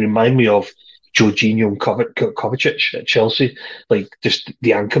midfielders. They remind me of Jorginho and Kovacic at Chelsea, like just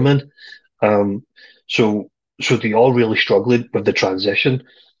the anchorman. So they all really struggled with the transition.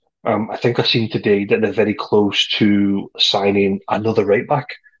 I think I seen today that they're very close to signing another right back.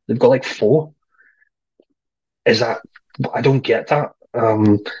 They've got like 4. I don't get that.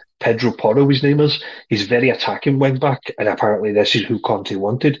 Pedro Porro, his name is. He's very attacking wing back, and apparently this is who Conte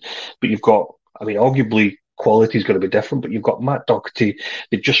wanted. But you've got, arguably quality is going to be different. But you've got Matt Doherty.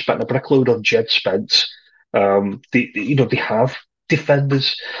 They just spent a brickload on Jed Spence. They have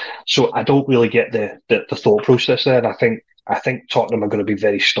defenders, so I don't really get the thought process there. And I think Tottenham are going to be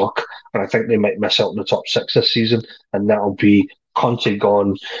very stuck, and I think they might miss out in the top 6 this season, and that'll be Conte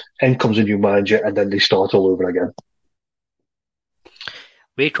gone, in comes a new manager, and then they start all over again.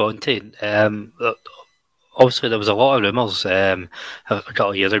 With Conte, obviously there was a lot of rumours a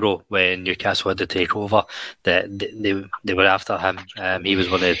couple of years ago when Newcastle had the takeover that they were after him. He was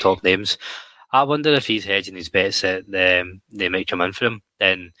one of the top names. I wonder if he's hedging his bets that they might come in for him.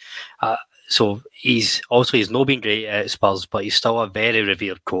 Then, so he's not been great at Spurs, but he's still a very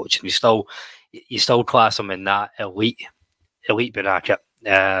revered coach, and you still class him in that elite bracket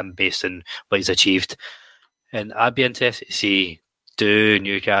based on what he's achieved. And I'd be interested to see, do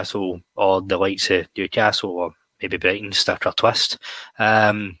Newcastle or the likes of Newcastle or maybe Brighton stick a twist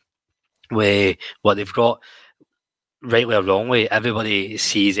with what they've got. Rightly or wrongly, everybody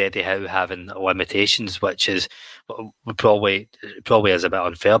sees Eddie Howe having limitations, which is probably is a bit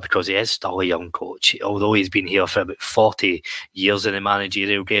unfair because he is still a young coach. Although he's been here for about 40 years in the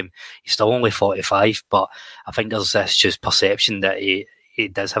managerial game, he's still only 45. But I think there's this just perception that he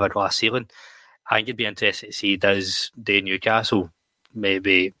does have a glass ceiling. I think it'd be interesting to see does Newcastle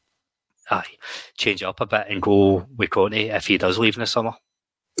maybe change up a bit and go with Conte if he does leave in the summer.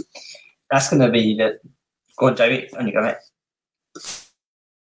 That's going to be the... Go on, Jamie. On you go, mate.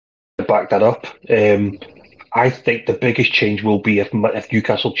 To back that up, I think the biggest change will be if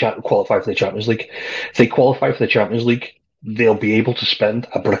Newcastle qualify for the Champions League. If they qualify for the Champions League, they'll be able to spend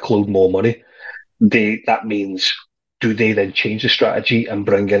a brickload more money. That means, do they then change the strategy and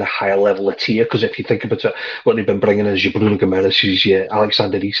bring in a higher level of tier? Because if you think about it, what they've been bringing in is your Bruno Gomes, your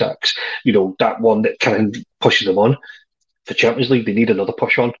Alexander Isaks, that one that kind of pushes them on. For Champions League, they need another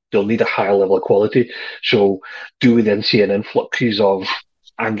push on. They'll need a higher level of quality. So do we then see an influx of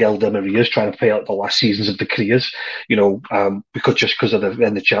Angel Di Maria's trying to pay out the last seasons of the careers, because of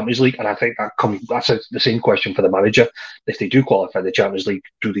the Champions League? And I think that's the same question for the manager. If they do qualify the Champions League,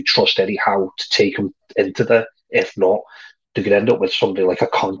 do they trust Eddie Howe to take them into the? If not, they could end up with somebody like a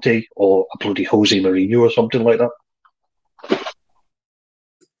Conte or a bloody Jose Mourinho or something like that.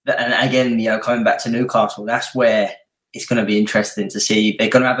 And again, coming back to Newcastle, that's where it's going to be interesting to see. They're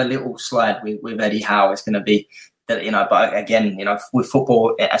going to have a little slide with Eddie Howe. It's going to be, but again, with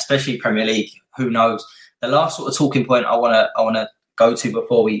football, especially Premier League, who knows? The last sort of talking point I want to go to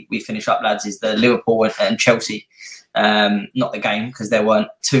before we finish up, lads, is the Liverpool and Chelsea. Not the game, because there weren't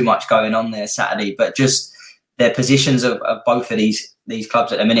too much going on there Saturday, but just their positions of both of these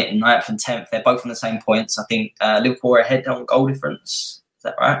clubs at the minute, 9th and 10th. They're both on the same points. I think Liverpool are ahead on goal difference. Is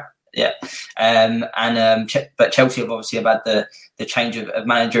that right? Yeah. But Chelsea have obviously had the change of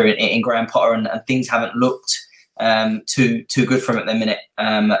manager in Graham Potter, and things haven't looked too good for him at the minute.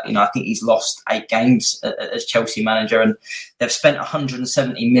 I think he's lost 8 games as Chelsea manager, and they've spent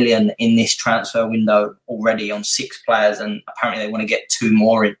 170 million in this transfer window already on 6 players, and apparently they want to get 2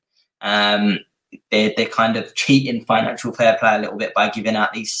 more in. They're kind of cheating financial fair play a little bit by giving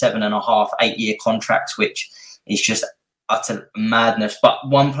out these 7.5, 8-year contracts, which is just utter madness. But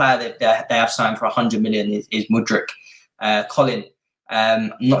one player that they have signed for 100 million is Mudryk. Colin,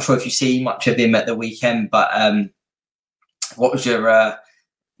 I'm not sure if you see much of him at the weekend, but what was your,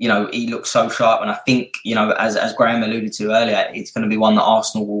 he looks so sharp, and I think, as Graham alluded to earlier, it's going to be one that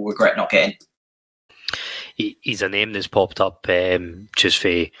Arsenal will regret not getting. He's a name that's popped up just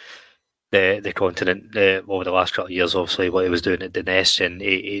for the continent over the last couple of years, obviously, what he was doing at the Nest, and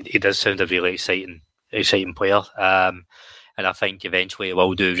he does sound a really exciting player. And I think eventually he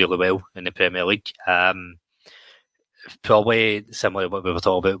will do really well in the Premier League. Probably similar to what we were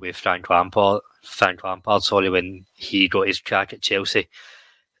talking about with Frank Lampard, when he got his crack at Chelsea.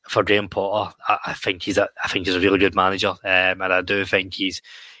 For Graham Potter, I think he's a really good manager, and I do think he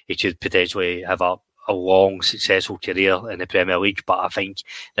could potentially have a long, successful career in the Premier League. But I think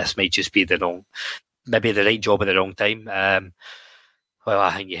this might just be the right job at the wrong time. I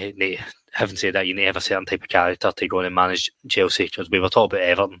think having said that, you need to have a certain type of character to go in and manage Chelsea, because we were talking about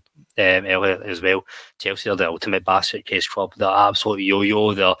Everton earlier as well. Chelsea are the ultimate basket case club. They're absolute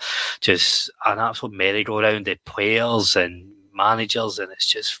yo-yo. They're just an absolute merry-go-round of players and managers, and it's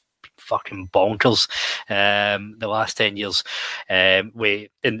just fucking bonkers. The last 10 years, and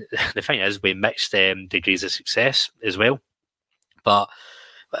the thing is, we mixed degrees of success as well. But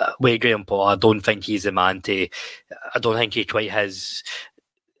with Graham Potter, I don't think he's the man to. I don't think he quite has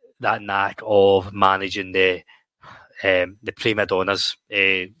that knack of managing the prima donnas,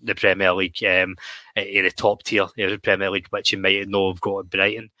 the Premier League, in the top tier of the Premier League, which you might know have got at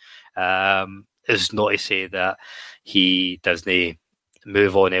Brighton. It's not to say that he doesn't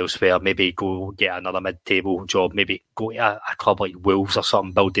move on elsewhere, maybe go get another mid-table job, maybe go to a club like Wolves or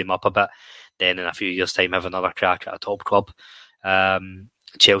something, build them up a bit, then in a few years' time have another crack at a top club.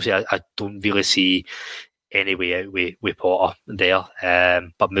 Chelsea, I don't really see any way out with Potter there.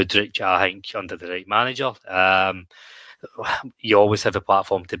 But Mudryk, I think, under the right manager, you always have a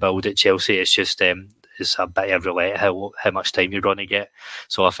platform to build at Chelsea. It's just it's a bit of roulette how much time you're going to get.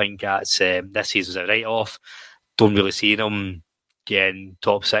 So I think that's this season's a write-off. Don't really see them getting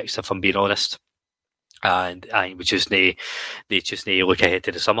top 6, if I'm being honest. And I think they just need to look ahead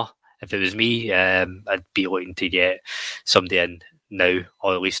to the summer. If it was me, I'd be looking to get somebody in now,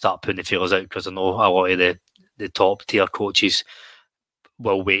 or at least start putting the feelers out, because I know a lot of the top tier coaches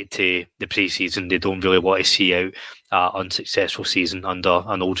will wait to the pre-season. They don't really want to see out an unsuccessful season under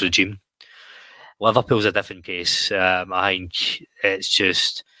an old regime. Liverpool's a different case. I think it's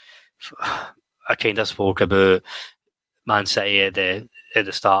just, I kind of spoke about Man City at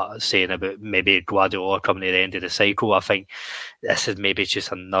the start, saying about maybe Guardiola coming to the end of the cycle. I think this is maybe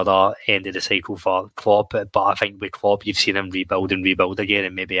just another end of the cycle for Klopp, but I think with Klopp you've seen him rebuild again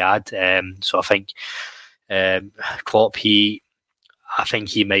and maybe add. So I think Klopp, I think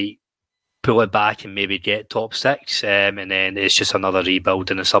he might pull it back and maybe get top 6, and then it's just another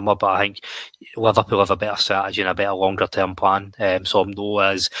rebuild in the summer. But I think Liverpool have a better strategy and a better longer term plan, so I'm not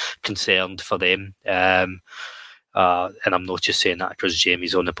as concerned for them. And I'm not just saying that because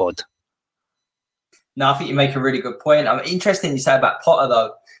Jamie's on the pod. No, I think you make a really good point. Interesting you say about Potter,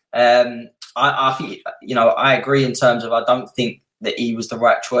 though. I think, I agree in terms of I don't think that he was the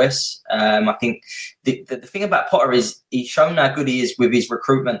right choice. I think the thing about Potter is he's shown how good he is with his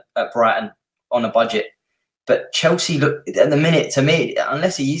recruitment at Brighton on a budget. But Chelsea, look, at the minute, to me,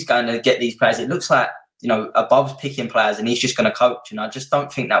 unless he is going to get these players, it looks like, above picking players and he's just going to coach. And I just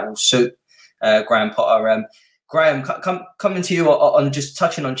don't think that will suit Graham Potter. Graham, coming to you on just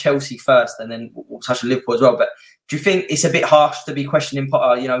touching on Chelsea first, and then we'll touch on Liverpool as well. But do you think it's a bit harsh to be questioning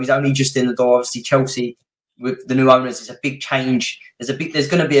Potter? He's only just in the door. Obviously, Chelsea with the new owners is a big change. There's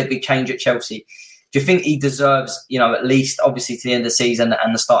going to be a big change at Chelsea. Do you think he deserves, at least obviously to the end of the season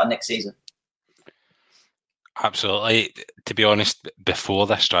and the start of next season? Absolutely. To be honest, before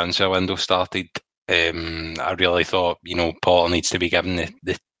this transfer window started, I really thought, Potter needs to be given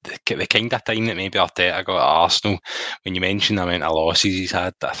the kind of time that maybe Arteta got at Arsenal. When you mentioned the amount of losses he's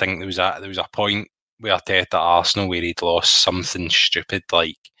had, I think there was a point with Arteta at Arsenal where he'd lost something stupid,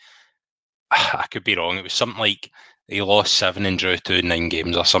 like, I could be wrong, it was something like he lost 7 and drew 2 in 9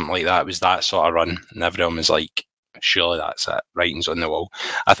 games or something like that. It was that sort of run, and everyone was like, surely that's it, writing's on the wall.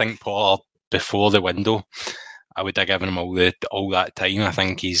 I think Potter, before the window, I would have given him all that time. I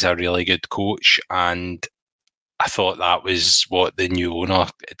think he's a really good coach, and I thought that was what the new owner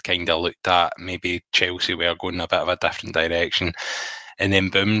had kind of looked at. Maybe Chelsea were going in a bit of a different direction. And then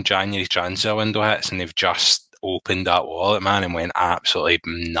boom, January transfer window hits and they've just opened that wallet, man, and went absolutely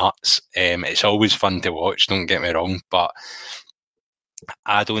nuts. It's always fun to watch, don't get me wrong, but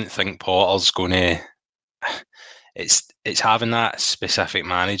I don't think Potter's going to... It's having that specific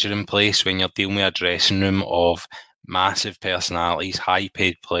manager in place when you're dealing with a dressing room of massive personalities,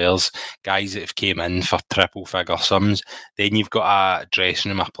 high-paid players, guys that have came in for triple-figure sums. Then you've got a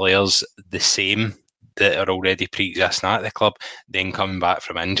dressing room of players the same that are already pre-existing at the club, then coming back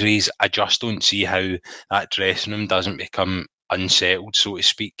from injuries. I just don't see how that dressing room doesn't become unsettled, so to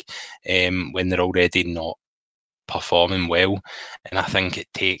speak, when they're already not performing well. And I think it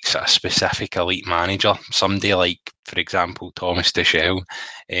takes a specific elite manager, somebody like, for example, Thomas Tuchel,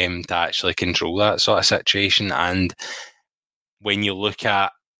 to actually control that sort of situation. And when you look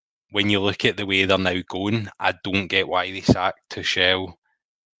at the way they're now going, I don't get why they sacked Tuchel.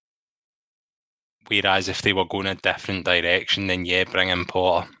 Whereas if they were going a different direction, then yeah, bring in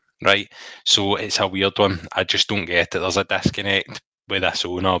Potter, right? So it's a weird one. I just don't get it. There's a disconnect with this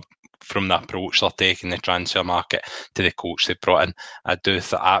owner, from the approach they're taking the transfer market to the coach they brought in. I do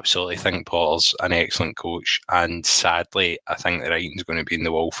absolutely think Potter's an excellent coach, and sadly, I think the writing's going to be in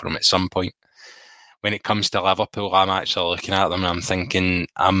the wall for him at some point. When it comes to Liverpool, I'm actually looking at them and I'm thinking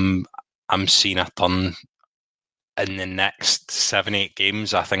I'm seeing a turn in the next 7-8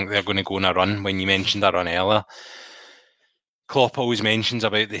 games. I think they're going to go on a run. When you mentioned a run earlier, Klopp always mentions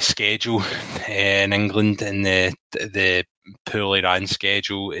about the schedule in England and the poorly ran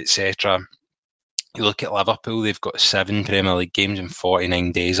schedule, etc. You look at Liverpool, they've got 7 Premier League games in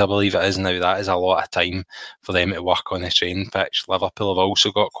 49 days, I believe it is. Now, that is a lot of time for them to work on the training pitch. Liverpool have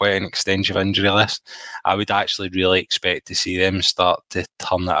also got quite an extensive injury list. I would actually really expect to see them start to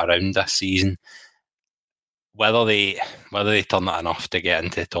turn it around this season. Whether they turn it enough to get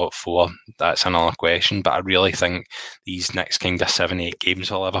into the top 4, that's another question. But I really think these next kind of 7-8 games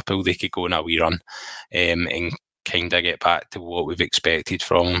for Liverpool, they could go on a wee run and kind of get back to what we've expected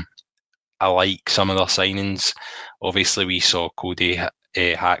from them. I like some of their signings. Obviously, we saw Cody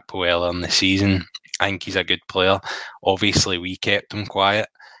Gakpo earlier in the season. I think he's a good player. Obviously, we kept him quiet.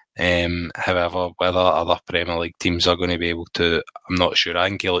 However, whether other Premier League teams are going to be able to, I'm not sure. I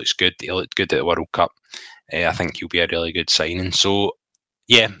think he looks good. He looked good at the World Cup. I think he'll be a really good signing. So,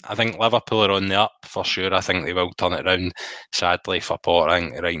 yeah, I think Liverpool are on the up for sure. I think they will turn it around. Sadly for Potter, I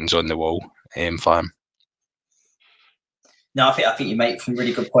think the writing's on the wall for him. No, I think you make some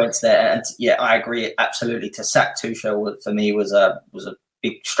really good points there, and yeah, I agree absolutely. To sack Tuchel for me was a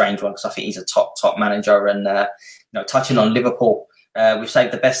big strange one, because I think he's a top manager. And touching on Liverpool, we've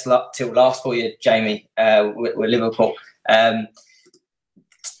saved the best luck till last for you, Jamie. With Liverpool, I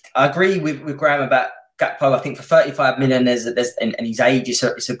agree with Graham about Gakpo. I think for 35 million, and his age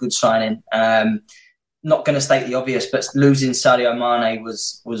it's a good signing. Not going to state the obvious, but losing Sadio Mane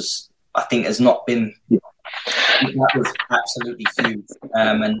was I think has not been. That was absolutely huge.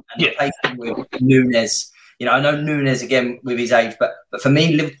 And replacing with Núñez. I know Núñez again with his age, but for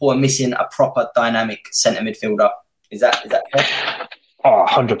me, Liverpool are missing a proper dynamic centre midfielder. Is that fair?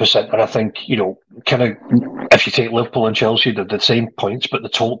 100%. And I think, kind of, if you take Liverpool and Chelsea, they're the same points, but the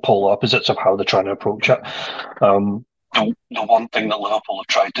total polar opposites of how they're trying to approach it. The one thing that Liverpool have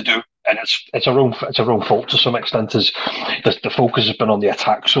tried to do, and it's our own fault to some extent, is the focus has been on the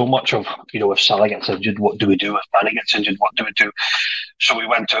attack so much of, if Salah gets injured, what do we do? If Mane gets injured, what do we do? So we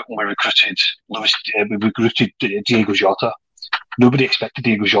went out and we recruited Diego Jota. Nobody expected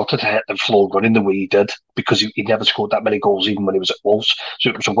Diego Jota to hit the floor running the way he did, because he never scored that many goals even when he was at Wolves. So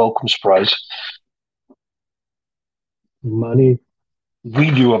it was a welcome surprise. Mane,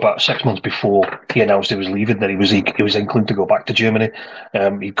 we knew about 6 months before he announced he was leaving that he was inclined to go back to Germany.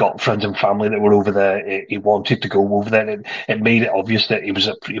 He'd got friends and family that were over there. He wanted to go over there, and it made it obvious that he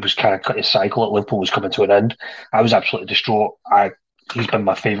was kind of his cycle at Liverpool was coming to an end. I was absolutely distraught. He's been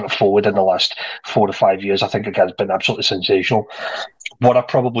my favourite forward in the last 4 to 5 years. I think the guy's been absolutely sensational. What I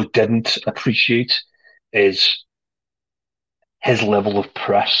probably didn't appreciate is his level of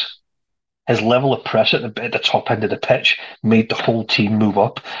press. His level of press at the top end of the pitch made the whole team move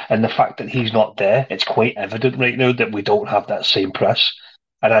up. And the fact that he's not there, it's quite evident right now that we don't have that same press.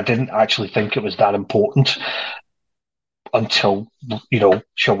 And I didn't actually think it was that important until,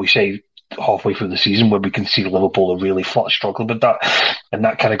 shall we say, halfway through the season, where we can see Liverpool are really struggling with that. And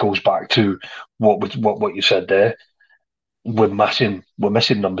that kind of goes back to what you said there. We're missing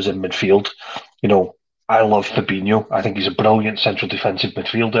numbers in midfield. I love Fabinho. I think he's a brilliant central defensive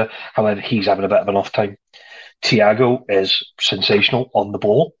midfielder. However, he's having a bit of an off time. Thiago is sensational on the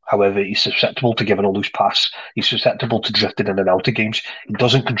ball. However, he's susceptible to giving a loose pass. He's susceptible to drifting in and out of games. He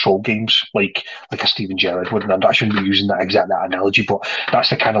doesn't control games like a Steven Gerrard would. And I shouldn't be using that analogy, but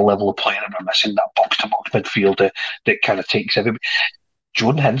that's the kind of level of player that we're missing, that box-to-box midfielder that kind of takes everybody.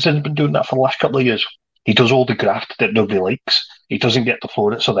 Jordan Henderson's been doing that for the last couple of years. He does all the graft that nobody likes. He doesn't get the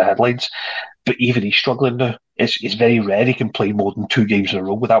floor so the headlines. But even he's struggling now. It's very rare he can play more than 2 games in a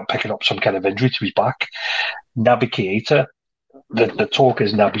row without picking up some kind of injury to his back. Naby Keita, the talk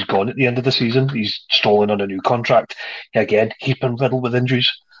is Naby's gone at the end of the season. He's stalling on a new contract. Again, he's been riddled with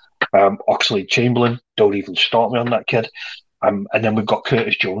injuries. Oxlade-Chamberlain, don't even start me on that kid. And then we've got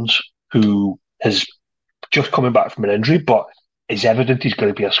Curtis Jones, who is just coming back from an injury, but it's evident he's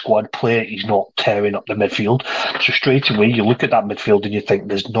going to be a squad player. He's not tearing up the midfield. So straight away, you look at that midfield and you think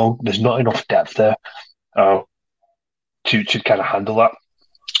there's not enough depth there to kind of handle that.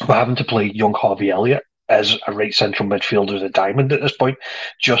 We're having to play young Harvey Elliott as a right central midfielder as a diamond at this point,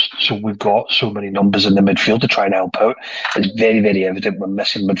 just so we've got so many numbers in the midfield to try and help out. It's very, very evident we're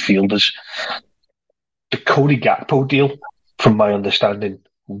missing midfielders. The Cody Gakpo deal, from my understanding,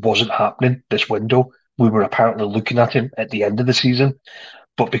 wasn't happening this window. we were apparently looking at him at the end of the season.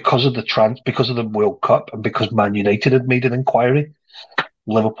 But because of the World Cup and because Man United had made an inquiry,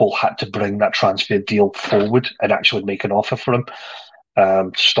 Liverpool had to bring that transfer deal forward and actually make an offer for him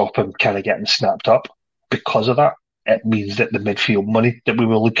to stop him kind of getting snapped up. Because of that, it means that the midfield money that we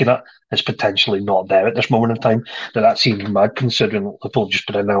were looking at is potentially not there at this moment in time. Now, that seems mad considering Liverpool just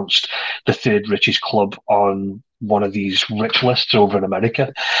been announced the third richest club on one of these rich lists over in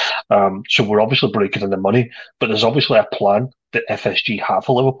America. So we're obviously breaking in the money, but there's obviously a plan that FSG have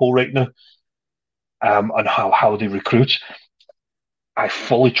for Liverpool right now on how they recruit. I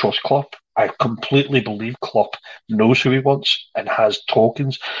fully trust Klopp. I completely believe Klopp knows who he wants and has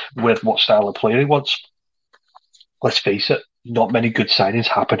tokens with what style of player he wants. Let's face it, not many good signings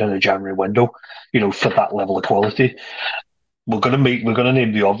happen in a January window, for that level of quality. We're going to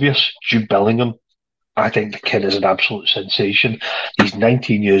name the obvious, Jude Bellingham. I think the kid is an absolute sensation. He's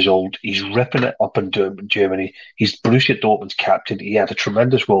 19 years old. He's ripping it up in Germany. He's Borussia Dortmund's captain. He had a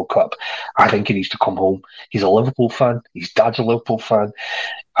tremendous World Cup. I think he needs to come home. He's a Liverpool fan. His dad's a Liverpool fan.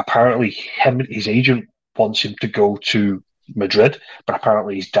 Apparently, his agent wants him to go to Madrid, but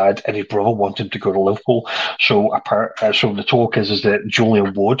apparently his dad and his brother want him to go to Liverpool. So the talk is that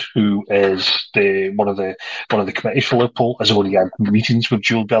Julian Ward, who is one of the committees for Liverpool, has already had meetings with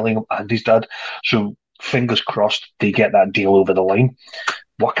Jude Bellingham and his dad. So fingers crossed they get that deal over the line.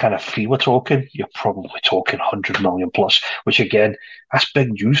 What kind of fee we're talking? You're probably talking 100 million plus, which again, that's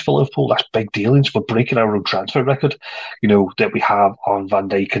big news for Liverpool. That's big dealings. We're breaking our own transfer record, that we have on Van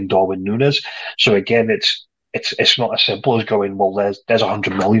Dijk and Darwin Núñez. So again, it's not as simple as going, well, there's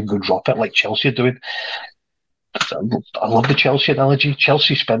 100 million, go drop it like Chelsea are doing. I love the Chelsea analogy.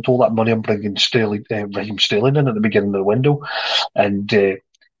 Chelsea spent all that money on bringing Raheem Sterling in at the beginning of the window, and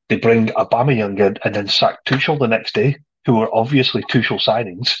they bring Aubameyang in and then sack Tuchel the next day, who are obviously Tuchel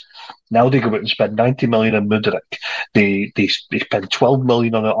signings. Now they go out and spend 90 million on Mudryk. They spend 12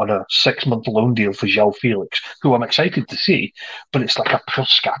 million on a 6-month loan deal for João Felix, who I'm excited to see, but it's like a pure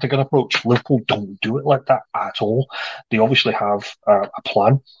scattergun approach. Liverpool don't do it like that at all. They obviously have a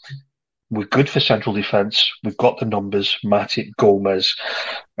plan. We're good for central defence. We've got the numbers: Matip, Gomez,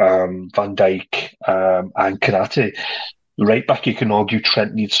 Van Dijk, and Konate. Right back, you can argue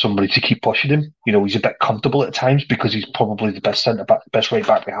Trent needs somebody to keep pushing him. He's a bit comfortable at times because he's probably the best centre-back, best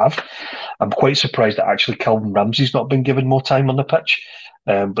right-back we have. I'm quite surprised that actually Calvin Ramsey's not been given more time on the pitch.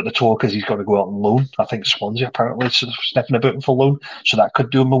 But the talk is he's going to go out on loan. I think Swansea apparently is sniffing about him for loan, so that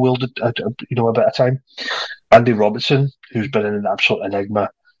could do him a world, a bit of time. Andy Robertson, who's been an absolute enigma.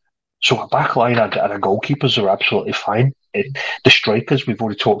 So a back line and our goalkeepers are absolutely fine. The strikers, we've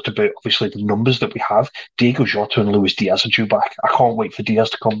already talked about, obviously, the numbers that we have. Diego Jota and Luis Diaz are due back. I can't wait for Diaz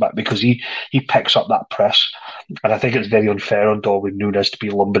to come back because he picks up that press. And I think it's very unfair on Darwin Núñez to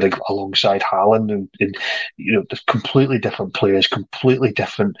be lumbered alongside Haaland. And there's completely different players, completely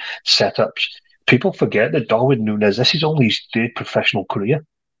different setups. People forget that Darwin Núñez, this is only his third professional career.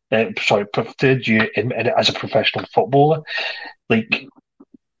 Third year as a professional footballer.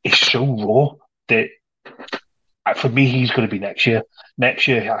 It's so raw that for me, he's going to be next year. Next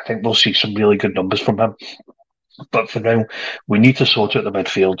year, I think we'll see some really good numbers from him. But for now, we need to sort out the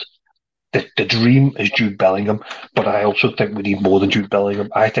midfield. The dream is Jude Bellingham, but I also think we need more than Jude Bellingham.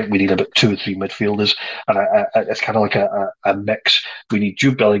 I think we need about 2 or 3 midfielders, and it's kind of like a mix. We need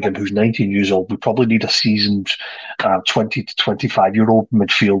Jude Bellingham, who's 19 years old. We probably need a seasoned 20 to 25-year-old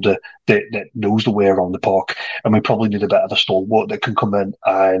midfielder that knows the way around the park, and we probably need a bit of a stalwart that can come in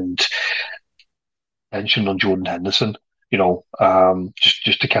and mention on Jordan Henderson,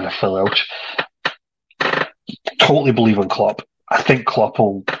 just to kind of fill out. Totally believe in Klopp. I think Klopp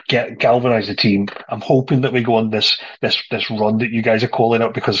will galvanise the team. I'm hoping that we go on this run that you guys are calling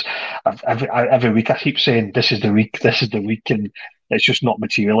out, because every week I keep saying this is the week, and it's just not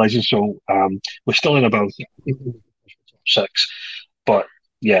materialising. So we're still in about 6, but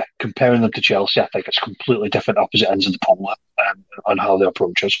yeah, comparing them to Chelsea, I think it's completely different opposite ends of the pole on how they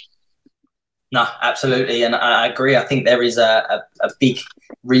approach us. No, absolutely, and I agree. I think there is a big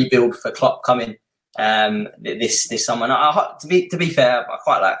rebuild for Klopp coming this summer. And to be fair, I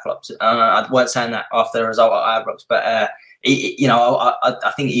quite like Klopp. I weren't saying that after the result at Ibrox, but I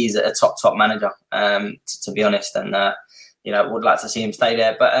think he's a top manager. To be honest, and would like to see him stay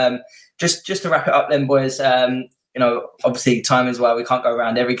there. But just to wrap it up, then, boys. Obviously time is well. We can't go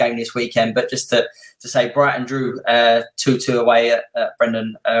around every game this weekend, but just to say, Brighton drew 2-2 away at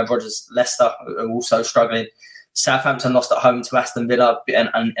Brendan Rodgers. Leicester are also struggling. Southampton lost at home to Aston Villa,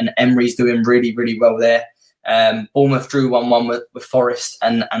 and Emery's doing really, really well there. Bournemouth drew 1-1 with Forest,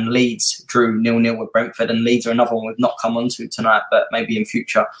 and Leeds drew 0-0 with Brentford. And Leeds are another one we've not come onto tonight, but maybe in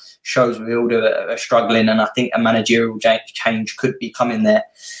future shows we all are struggling, and I think a managerial change could be coming there.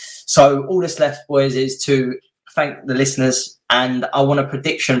 So all that's left, boys, is to thank the listeners, and I want a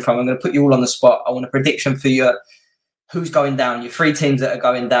prediction I'm going to put you all on the spot. I want a prediction for you. Who's going down? Your 3 teams that are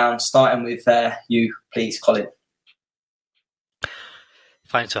going down, starting with you, please, Colin.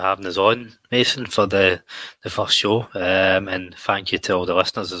 Thanks for having us on, Mason, for the first show, and thank you to all the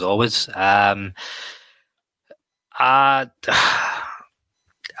listeners as always.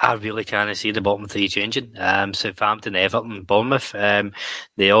 I really can't see the bottom 3 changing. Southampton, Everton, Bournemouth,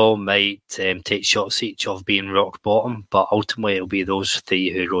 they all might take shots each of being rock bottom, but ultimately it'll be those 3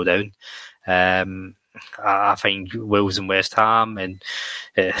 who go down. I think Wolves and West Ham and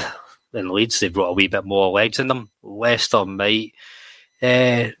Leeds, they've got a wee bit more legs in them. Leicester might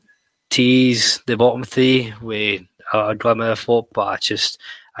tease the bottom 3 with a glimmer of hope, but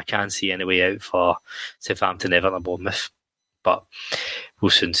I can't see any way out for Southampton, Everton and Bournemouth. But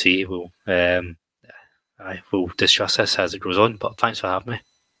we'll soon see. We'll discuss this as it goes on. But thanks for having me.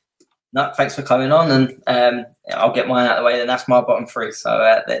 No, thanks for coming on, and I'll get mine out of the way. Then that's my bottom 3.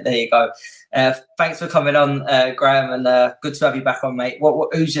 So there you go. Thanks for coming on, Graham, and good to have you back on, mate.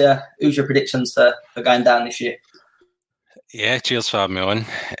 Who's your predictions for going down this year? Yeah, cheers for having me on.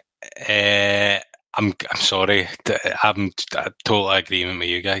 I'm sorry. I'm totally agreeing with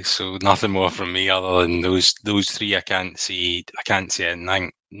you guys. So nothing more from me other than those 3. I can't see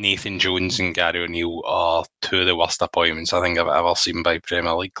anything. Nathan Jones and Gary O'Neill are 2 of the worst appointments I think I've ever seen by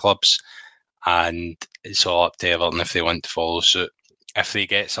Premier League clubs, and it's all up to Everton if they want to follow suit. If they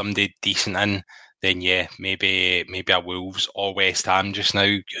get somebody decent in, then yeah, maybe a Wolves or West Ham just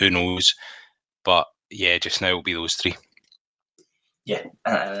now. Who knows? But yeah, just now it'll be those 3. Yeah,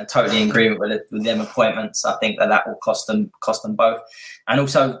 totally in agreement with them appointments. I think that will cost them both. And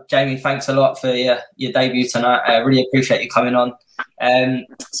also, Jamie, thanks a lot for your debut tonight. I really appreciate you coming on.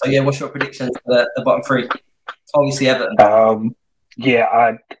 So yeah, what's your predictions for the bottom 3? Obviously Everton.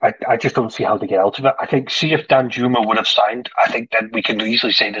 Yeah, I just don't see how they get out of it. I think, see if Danjuma would have signed, I think then we can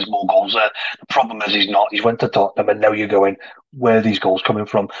easily say there's more goals there. The problem is he's not. He's went to Tottenham, and now you're going, where are these goals coming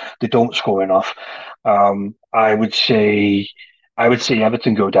from? They don't score enough. I would say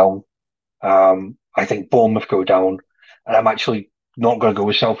Everton go down. I think Bournemouth go down. And I'm actually not going to go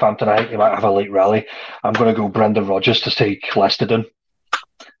with Southampton. I think they might have a late rally. I'm going to go Brendan Rodgers to take Leicester down,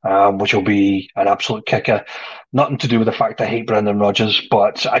 which will be an absolute kicker. Nothing to do with the fact I hate Brendan Rodgers,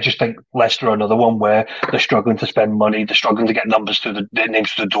 but I just think Leicester are another one where they're struggling to spend money. They're struggling to get names through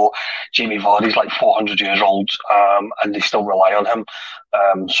the door. Jamie Vardy's like 400 years old, and they still rely on him.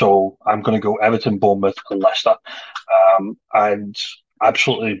 So I'm going to go Everton, Bournemouth, and Leicester. And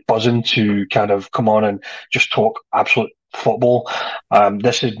absolutely buzzing to kind of come on and just talk absolute football.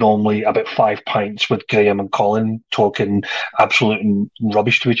 This is normally about 5 pints with Graham and Colin talking absolute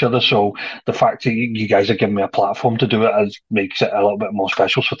rubbish to each other. So the fact that you guys are giving me a platform to do it makes it a little bit more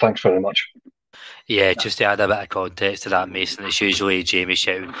special. So thanks very much. Yeah, just to add a bit of context to that, Mason, it's usually Jamie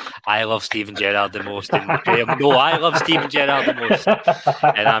shouting, I love Steven Gerrard the most, and Graham, no, I love Steven Gerrard the most.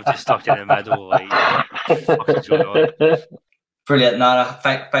 And I'm just stuck in the middle, like, what the fuck is going on? Brilliant. No,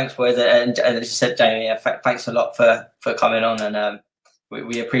 thanks, boys. And as you said, Jamie, thanks a lot for coming on, and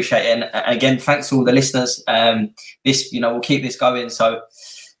we appreciate it. And again, thanks to all the listeners. We'll keep this going. So,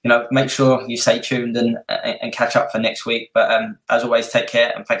 make sure you stay tuned and catch up for next week. But as always, take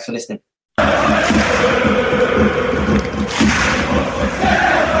care and thanks for listening.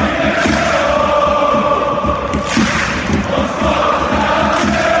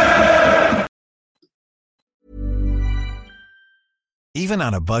 Even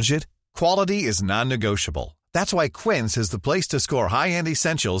on a budget, quality is non-negotiable. That's why Quince is the place to score high-end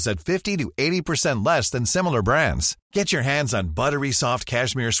essentials at 50 to 80% less than similar brands. Get your hands on buttery soft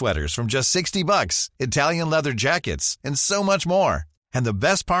cashmere sweaters from just $60, Italian leather jackets, and so much more. And the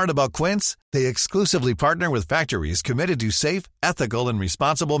best part about Quince, they exclusively partner with factories committed to safe, ethical, and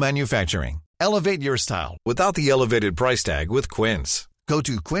responsible manufacturing. Elevate your style without the elevated price tag with Quince. Go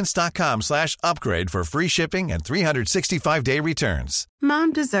to quince.com/upgrade for free shipping and 365-day returns.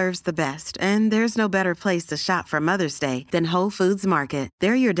 Mom deserves the best, and there's no better place to shop for Mother's Day than Whole Foods Market.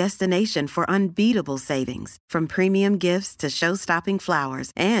 They're your destination for unbeatable savings, from premium gifts to show-stopping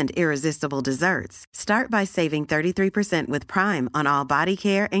flowers and irresistible desserts. Start by saving 33% with Prime on all body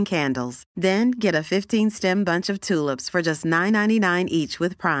care and candles. Then get a 15-stem bunch of tulips for just $9.99 each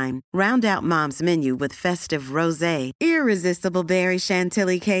with Prime. Round out Mom's menu with festive rosé, irresistible berry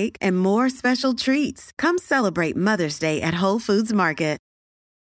chantilly cake, and more special treats. Come celebrate Mother's Day at Whole Foods Market.